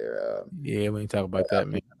that out there. Yeah, when you talk about that,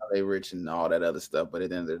 man, they rich and all that other stuff. But at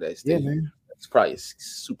the end of the day, still, man, it's probably a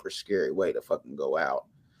super scary way to fucking go out.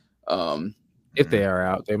 If they are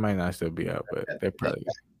out, they might not still be out, but they're probably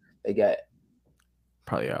they got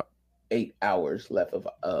probably out. 8 hours left of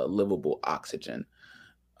livable oxygen.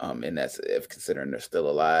 And that's if considering they're still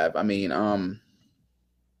alive. I mean,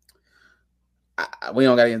 we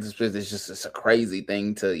don't got to get into this. It's a crazy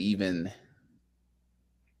thing to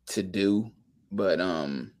do, but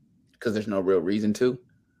because there's no real reason to.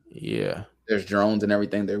 Yeah, there's drones and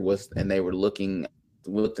everything. They were looked into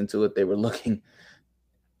it. They were looking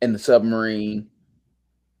in the submarine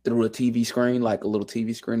through a TV screen, like a little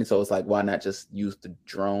TV screen. And so it's like, why not just use the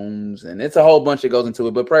drones? And it's a whole bunch that goes into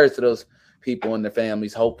it. But prayers to those people and their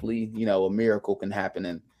families. Hopefully, a miracle can happen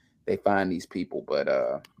and they find these people. But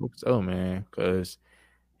hope so, man. Because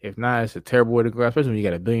if not, it's a terrible way to go out, especially when you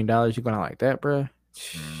got $1 billion. You're going out like that, bro.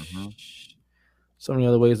 Mm-hmm. So many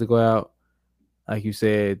other ways to go out. Like you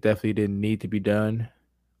said, definitely didn't need to be done.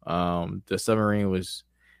 The submarine was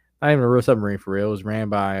not even a real submarine for real. It was ran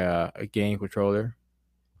by a game controller.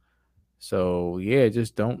 So yeah,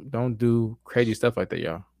 just don't do crazy stuff like that,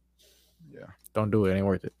 y'all. Yeah, don't do it. It ain't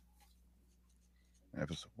worth it.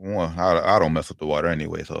 If it's one, I don't mess with the water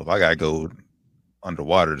anyway. So if I gotta go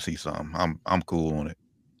underwater to see something, I'm cool on it.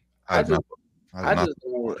 I just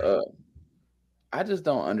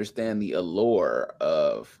don't understand the allure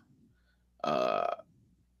of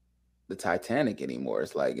the Titanic anymore.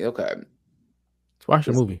 It's like, okay, let's watch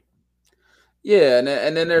the movie. Yeah, and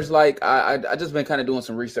then there's like I just been kind of doing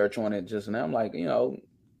some research on it just now. I'm like,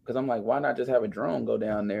 because I'm like, why not just have a drone go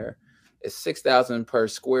down there? It's 6,000 per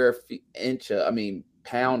square inch.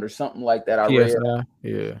 Pound or something like that. I read.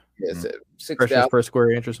 Yeah. It's 6,000 per square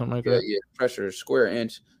inch or something like that. Yeah, pressure square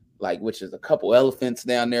inch, which is a couple elephants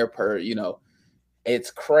down there per.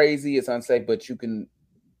 It's crazy. It's unsafe, but you can.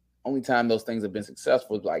 Only time those things have been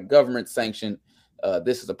successful is like government sanctioned.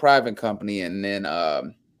 This is a private company, and then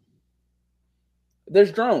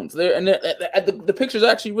there's drones there, and the picture's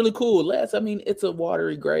actually really cool. It's a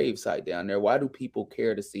watery grave site down there. Why do people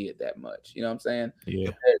care to see it that much? You know what I'm saying?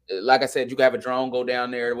 Yeah. Like I said, you can have a drone go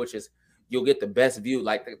down there, which is you'll get the best view.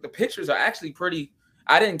 Like the pictures are actually pretty.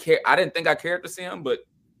 I didn't care. I didn't think I cared to see them, but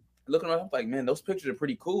looking at them, I'm like, man, those pictures are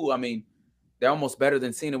pretty cool. They're almost better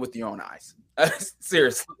than seeing it with your own eyes.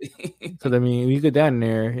 Seriously. Because when you get down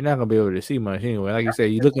there, you're not gonna be able to see much anyway. Like you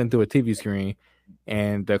said, you look into a TV screen.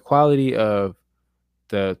 and the quality of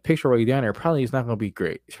the picture right down there probably is not going to be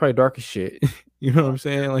great. It's probably dark as shit. You know what I'm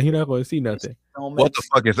saying? Like, you're not going to see nothing. What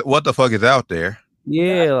the fuck is out there?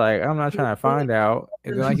 Yeah, like I'm not trying to find out.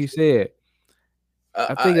 And then, like you said,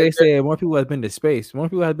 I think they said more people have been to space. More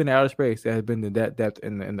people have been to outer space that have been to that depth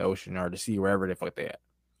in the ocean or the sea, wherever the fuck they at.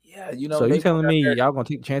 Yeah, you know. So you telling me y'all gonna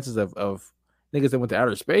take chances of niggas that went to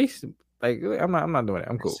outer space? Like, I'm not doing it.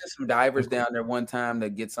 I'm cool. There's some divers down there one time to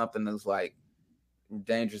get something that's like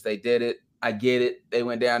dangerous. They did it. I get it. They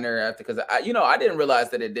went down there after because I didn't realize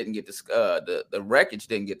that it didn't get the wreckage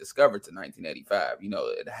didn't get discovered to 1985. You know,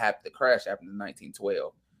 the crash happened in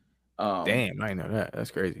 1912. Damn, I didn't know that. That's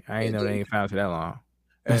crazy. I ain't know they ain't found it that long.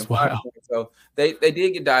 That's wild. So they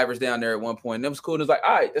did get divers down there at one point, and it was cool. And it was like,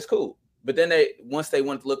 all right, that's cool. But then once they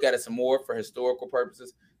wanted to look at it some more for historical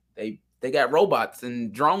purposes, they got robots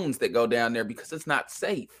and drones that go down there because it's not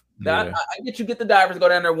safe. Now, Yeah. I get the divers go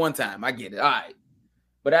down there one time. I get it. All right.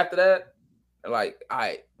 But after that, like, all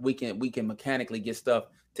right, we can mechanically get stuff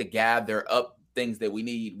to gather up things that we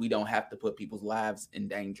need. We don't have to put people's lives in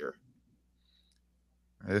danger.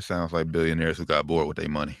 It sounds like billionaires who got bored with their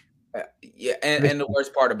money. Yeah, and the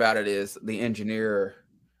worst part about it is the engineer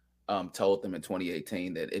told them in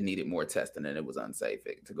 2018 that it needed more testing and it was unsafe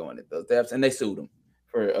to go into those depths, and they sued him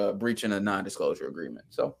for breaching a non-disclosure agreement.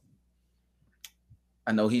 So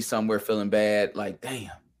I know he's somewhere feeling bad, like,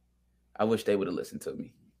 damn, I wish they would have listened to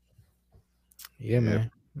me. Yeah,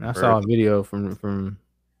 man. I saw a video from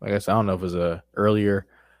I guess I don't know if it was a earlier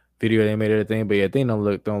video they made of the thing, but yeah, they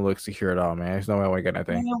don't look secure at all, man. There's no way I would get that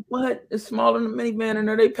thing. Man, what? It's smaller than a minivan in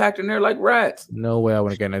there. They packed in there like rats. No way I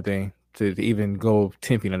would get that thing to even go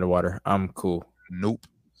 10 feet underwater. I'm cool. Nope.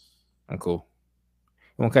 I'm cool.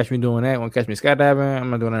 You won't catch me doing that. Won't catch me skydiving. I'm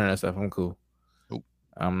not doing none of that stuff. I'm cool. Nope.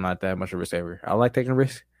 I'm not that much of a risk taker. I like taking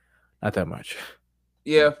risks. Not that much.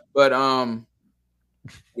 Yeah, but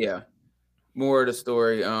yeah. More of the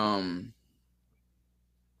story.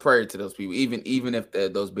 Prayer to those people, even if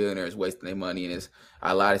those billionaires wasting their money, and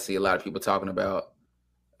I see a lot of people talking about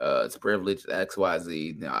it's privilege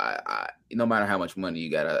XYZ. No matter how much money you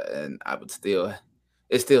got, and I would still,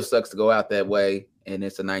 it still sucks to go out that way, and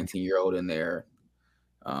it's a 19-year-old in there.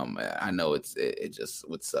 I know it just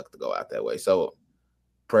would suck to go out that way. So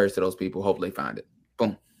prayers to those people. Hopefully they find it.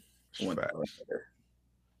 Boom.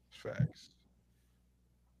 Facts.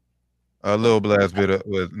 A little blast bit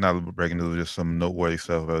with not breaking news, just some noteworthy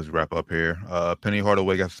stuff as we wrap up here. Penny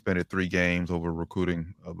Hardaway got suspended 3 games over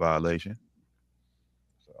recruiting a violation.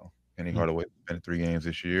 So Penny Hardaway suspended 3 games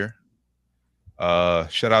this year.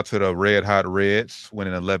 Shout out to the Red Hot Reds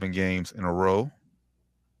winning 11 games in a row.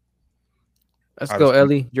 Let's go,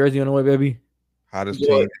 Ellie. Jersey on the way, baby. Hottest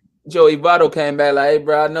team. Joey Votto came back like, hey,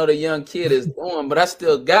 bro, I know the young kid is doing, but I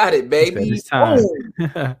still got it, baby. It's time.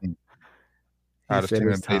 Hottest team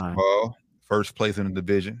in baseball. First place in the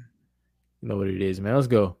division. You know what it is, man. Let's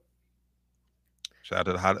go. Shout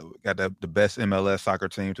out to got the best MLS soccer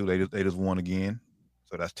team too. They just won again,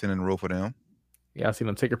 so that's 10 in a row for them. Yeah, I seen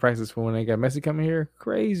them ticket prices for when they got Messi coming here.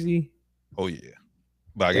 Crazy. Oh yeah,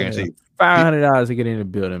 but I guarantee $500 to get in the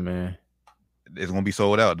building, man. It's gonna be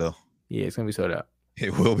sold out though. Yeah, it's gonna be sold out.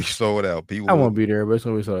 It will be sold out. People, I won't be there, but it's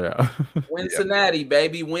gonna be sold out. Cincinnati,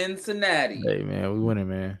 baby, win Cincinnati. Hey man, we winning,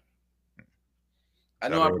 man. I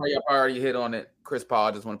know y'all already hit on it. Chris Paul,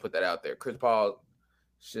 I just want to put that out there. Chris Paul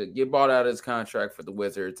should get bought out of his contract for the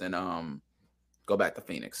Wizards and go back to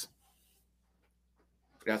Phoenix.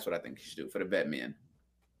 That's what I think he should do for the vet men.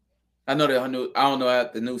 I don't know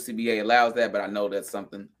if the new CBA allows that, but I know that's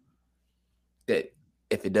something that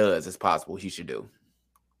if it does, it's possible he should do.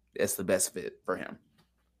 That's the best fit for him.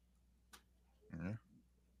 Yeah,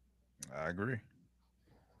 I agree.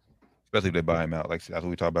 Especially if they buy him out. Like that's what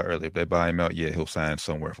we talked about earlier. If they buy him out, yeah, he'll sign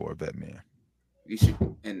somewhere for a vet man. You should,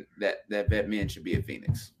 and that vet man should be at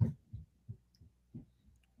Phoenix.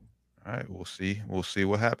 All right, we'll see. We'll see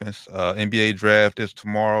what happens. NBA draft is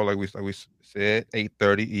tomorrow, like we said,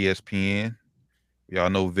 8:30 ESPN. Y'all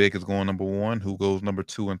know Vic is going number 1. Who goes number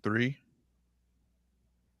 2 and 3?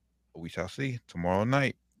 We shall see tomorrow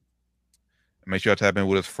night. Make sure y'all tap in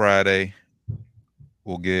with us Friday.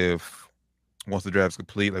 We'll give, once the draft's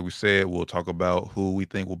complete, like we said, we'll talk about who we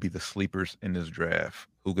think will be the sleepers in this draft.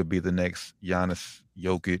 Who could be the next Giannis,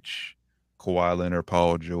 Jokic, Kawhi Leonard,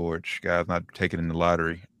 Paul George. Guys not taken in the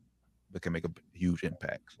lottery, but can make a huge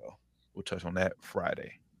impact. So we'll touch on that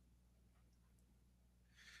Friday.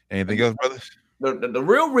 Anything else, brothers? The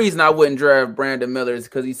real reason I wouldn't draft Brandon Miller is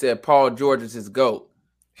because he said Paul George is his GOAT.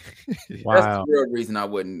 Wow. That's the real reason I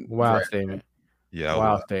wouldn't. Wild statement. Yeah.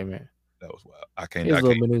 Wild statement. That was wild. I can't. Here's a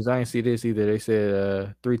little bit news. I didn't see this either. They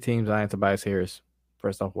said 3 teams eyeing Tobias Harris.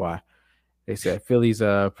 First off, why? They said Philly's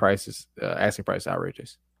prices, asking price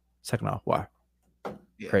outrageous. Second off, why?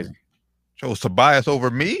 Yeah. Crazy. Chose Tobias over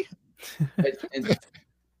me. And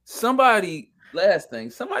somebody, last thing,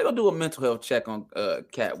 somebody gonna do a mental health check on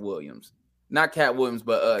Cat Williams. Not Cat Williams,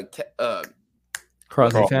 but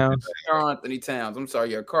Carl Towns. Carl Anthony Towns. I'm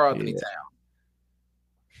sorry, yeah, Carl Anthony Towns.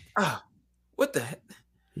 Ah, what the heck?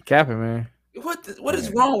 He capping, man. What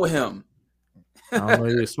is wrong with him? I don't know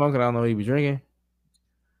if he was smoking. I don't know if he was drinking.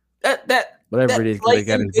 Whatever it is, they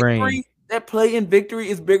got his brain. That play in victory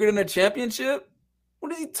is bigger than a championship.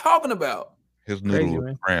 What is he talking about? His noodle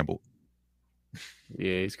was scrambled.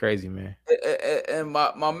 Yeah, he's crazy, man. And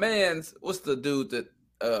my man's, what's the dude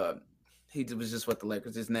that he was just with the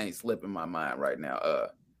Lakers? His name's slipping my mind right now.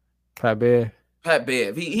 Pat Bev. Pat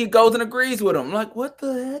Bev. He goes and agrees with him. I'm like, what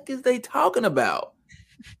the heck is they talking about?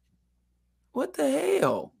 What the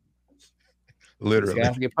hell? Literally.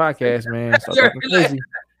 It's get podcast, man. Stop talking crazy.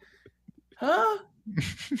 Huh?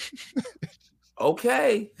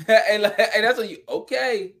 Okay. Hey, that's what you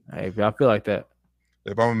okay. Hey, if y'all feel like that.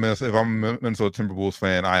 If I'm a Minnesota Timberwolves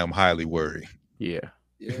fan, I am highly worried. Yeah.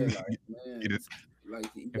 Yeah, like, man.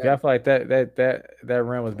 If y'all feel like that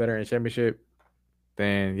run was better in the championship,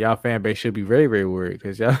 then y'all fan base should be very, very worried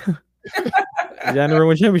because y'all never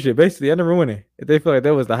won championship. Basically, y'all never won it. If they feel like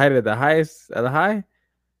that was the height of the highest of the high.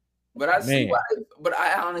 But I see why. But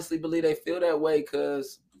I honestly believe they feel that way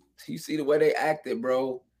because you see the way they acted,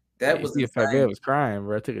 bro. That was the Pat Bev was crying,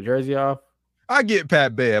 bro. Took a jersey off. I get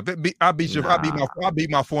Pat Bev. I beat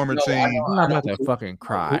my former team. I'm not about to fucking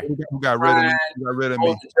cry. Who got rid of me? Who got rid of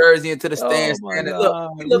me? The jersey into the stands.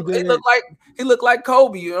 He looked like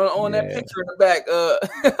Kobe on that picture in the back.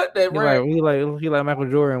 He like Michael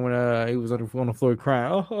Jordan when he was on the floor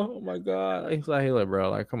crying. Oh my god! He's like, hey, bro,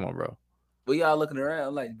 like, come on, bro. But y'all looking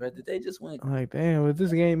around like, bro, did they just win? I'm like, damn, what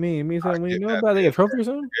this game mean? It means something. You know about they get a trophy or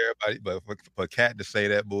something? Everybody, but for Cat to say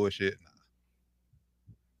that bullshit.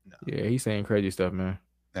 No. Yeah, he's saying crazy stuff, man.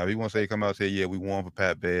 Now, if he wants to come out and say, yeah, we won for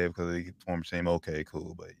Pat Bev because they former team, okay,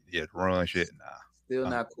 cool. But yeah, run shit, nah. Still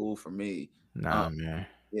not cool for me. Nah, man.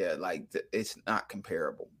 Yeah, like it's not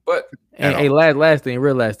comparable. But hey, last thing. I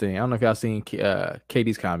don't know if y'all seen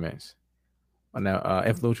KD's comments on that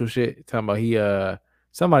influential shit. Talking about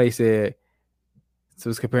somebody said, so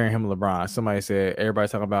it's comparing him to LeBron. Somebody said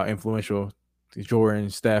everybody's talking about influential, Jordan,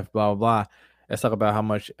 Steph, blah blah blah. Let's talk about how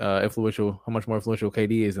much more influential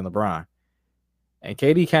KD is than LeBron. And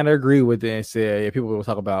KD kind of agreed with it and said, yeah, people will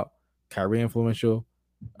talk about Kyrie influential.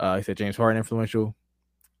 He said James Harden influential.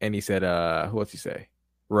 And he said, who else he say?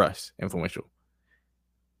 Russ influential.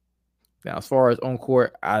 Now, as far as on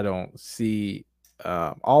court, I don't see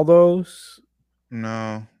all those.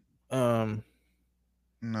 No. No.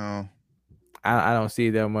 I don't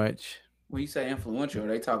see that much. When you say influential, are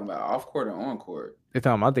they talking about off court or on court? I think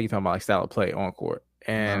you're talking about like style of play on court.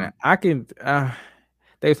 And I can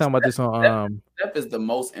they were talking about this on Steph is the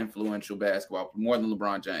most influential basketball, more than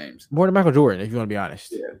LeBron James. More than Michael Jordan, if you want to be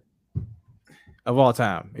honest. Yeah. Of all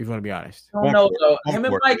time, if you want to be honest. I don't know though. Him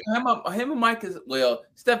and Mike is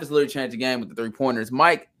Steph has literally changed the game with the 3-pointers.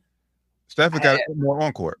 Steph has got more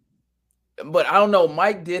on court. But I don't know.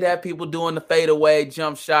 Mike did have people doing the fadeaway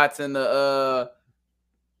jump shots and the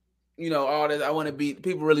all this.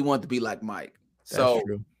 People really want to be like Mike. That's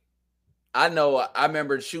true. I know I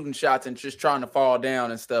remember shooting shots and just trying to fall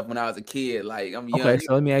down and stuff when I was a kid. Like I'm young. Okay,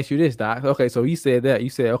 so let me ask you this, Doc. Okay, so you said that. You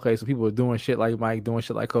said, okay, so people are doing shit like Mike, doing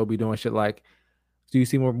shit like Kobe, doing shit like. Do you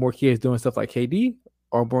see more kids doing stuff like KD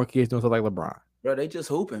or more kids doing stuff like LeBron? Bro, they just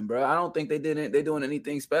hooping, bro. I don't think they doing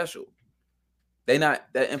anything special. They not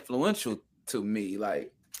that influential to me.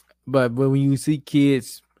 Like, but when you see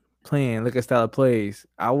kids playing, look at style of plays,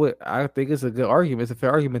 I think it's a good argument. It's a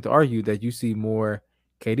fair argument to argue that you see more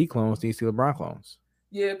KD clones than you see LeBron clones.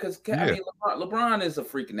 Yeah, because I mean, LeBron is a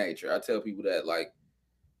freak of nature. I tell people that, like,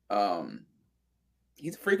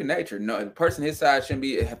 he's a freak of nature. No, the person his size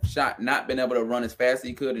shouldn't not been able to run as fast as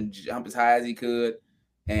he could and jump as high as he could.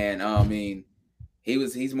 And I mean,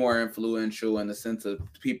 he's more influential in the sense of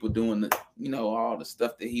people doing all the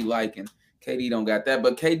stuff that he like, and KD don't got that.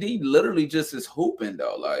 But KD literally just is hooping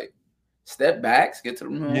though, like step backs, get to the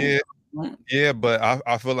room. Yeah, but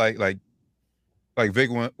I feel like Vic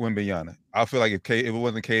Wembanyama. I feel like if it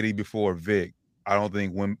wasn't KD before Vic, I don't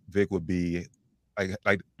think Vic would be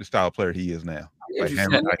like the style of player he is now.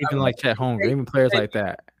 Even like Chet Holmgren, even players like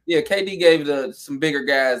that. Yeah, KD gave some bigger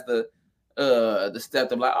guys the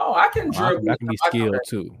step of like, I can dribble. I can be skilled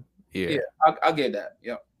too. Yeah, I'll get that.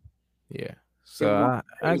 Yep. Yeah. So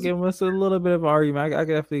I give us a little bit of an argument. I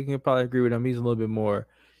definitely can probably agree with him. He's a little bit more.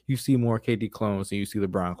 You see more KD clones than you see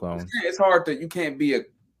LeBron clones. It's hard you can't be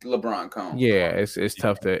LeBron Combs. Yeah, it's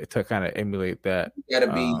tough to kind of emulate that. You got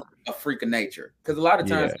to be a freak of nature because a lot of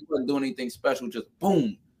times he wasn't doing anything special, just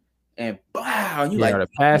boom and wow. You like the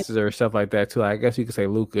passes or stuff like that too. I guess you could say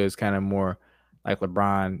Luka is kind of more like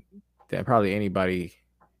LeBron than probably anybody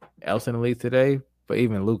else in the league today. But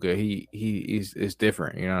even Luka, he's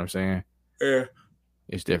different. You know what I'm saying? Yeah,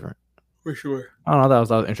 it's different for sure. I don't know. That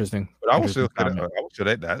was interesting. But I would still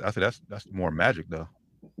say that. I said that's more Magic though.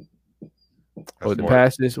 The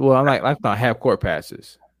passes. Well, I'm like about half court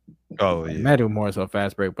passes. Oh yeah, Magic more so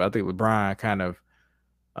fast break, but I think LeBron kind of.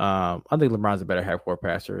 I think LeBron's a better half court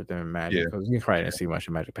passer than Magic because you probably didn't see much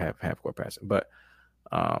of Magic half court passing, but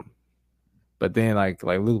then like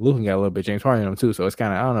Luke can get a little bit James Harden in him too, so it's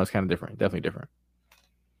kind of I don't know, it's kind of different, definitely different.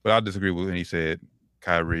 But I disagree with when he said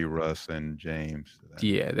Kyrie, Russ, and James.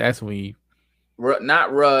 Yeah, that's when he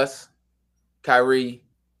not Russ, Kyrie.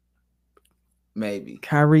 Maybe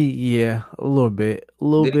Kyrie, yeah, a little bit,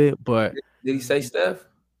 but did he say Steph?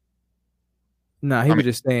 No, he was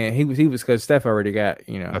just saying he was because Steph already got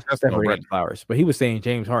Steph already got flowers, but he was saying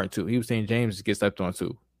James Harden too. He was saying James gets stepped on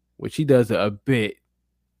too, which he does a bit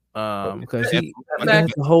because he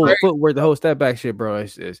the whole footwork, the whole step back shit, bro.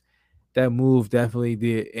 Is that move definitely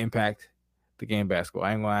did impact the game basketball.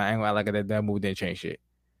 I ain't gonna like that move didn't change shit.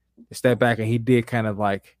 The step back and he did kind of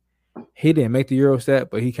like. He didn't make the Euro step,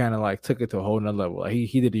 but he kind of like took it to a whole nother level. Like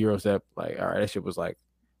he did the Euro step, like all right, that shit was like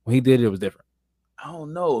when he did it was different. I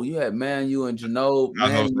don't know. You had Manu and Janot.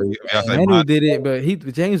 Manu did it, but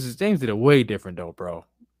James did it way different though, bro.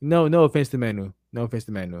 No offense to Manu,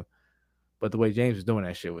 but the way James was doing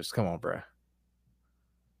that shit was come on, bro.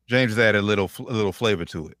 James added a little flavor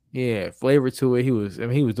to it. Yeah, flavor to it. He was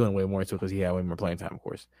doing way more to it because he had way more playing time, of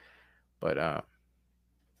course. But I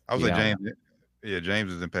was like James. Yeah,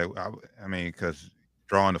 James is impact. I mean, because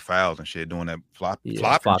drawing the fouls and shit, doing that flopping shit.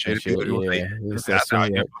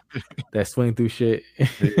 That swing through shit.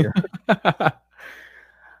 Yeah.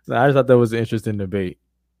 So I just thought that was an interesting debate.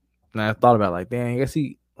 And I thought about like, dang, I guess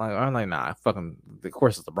I'm like, nah, fucking, of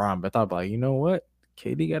course it's LeBron. But I thought about, you know what?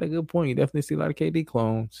 KD got a good point. You definitely see a lot of KD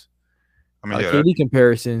clones. I mean, KD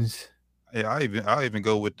comparisons. Yeah, I even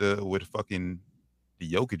go with fucking. The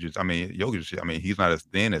Jokic's. I mean, he's not as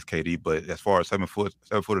thin as KD, but as far as 7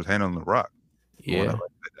 footers handling the rock, yeah,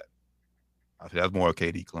 I think that's more a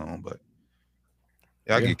KD clone. But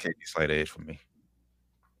I get KD slight edge for me.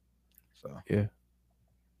 So yeah.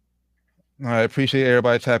 All right, appreciate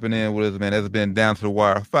everybody tapping in with us, man. That's been Down to the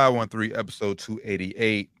Wire 513 episode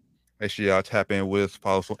 288. Make sure y'all tap in with us.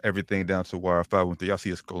 Follow us on everything Down to the Wire 513. Y'all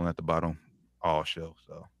see us scrolling at the bottom, all show.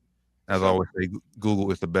 So as always,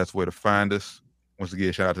 Google is the best way to find us. Once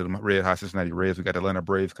again, shout out to the Red Hot Cincinnati Reds. We got the Atlanta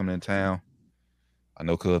Braves coming in town. I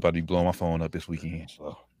know Cuz about to be blowing my phone up this weekend.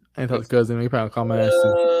 So I ain't talked to Cousin. He probably call my ass.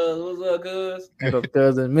 What's up, Cuz? Ain't talked to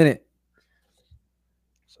Cousin in a minute.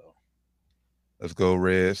 So let's go,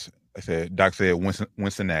 Reds. I said Doc said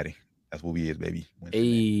Cincinnati. That's what we is, baby.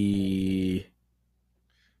 Hey.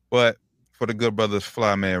 But for the good brothers,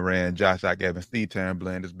 Flyman Rand, Josh Doc Evans, Steve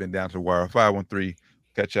Tarrenblend, it's been Down to the Wire 513.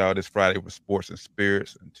 Catch y'all this Friday with Sports and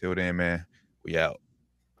Spirits. Until then, man. We out.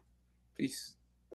 Peace.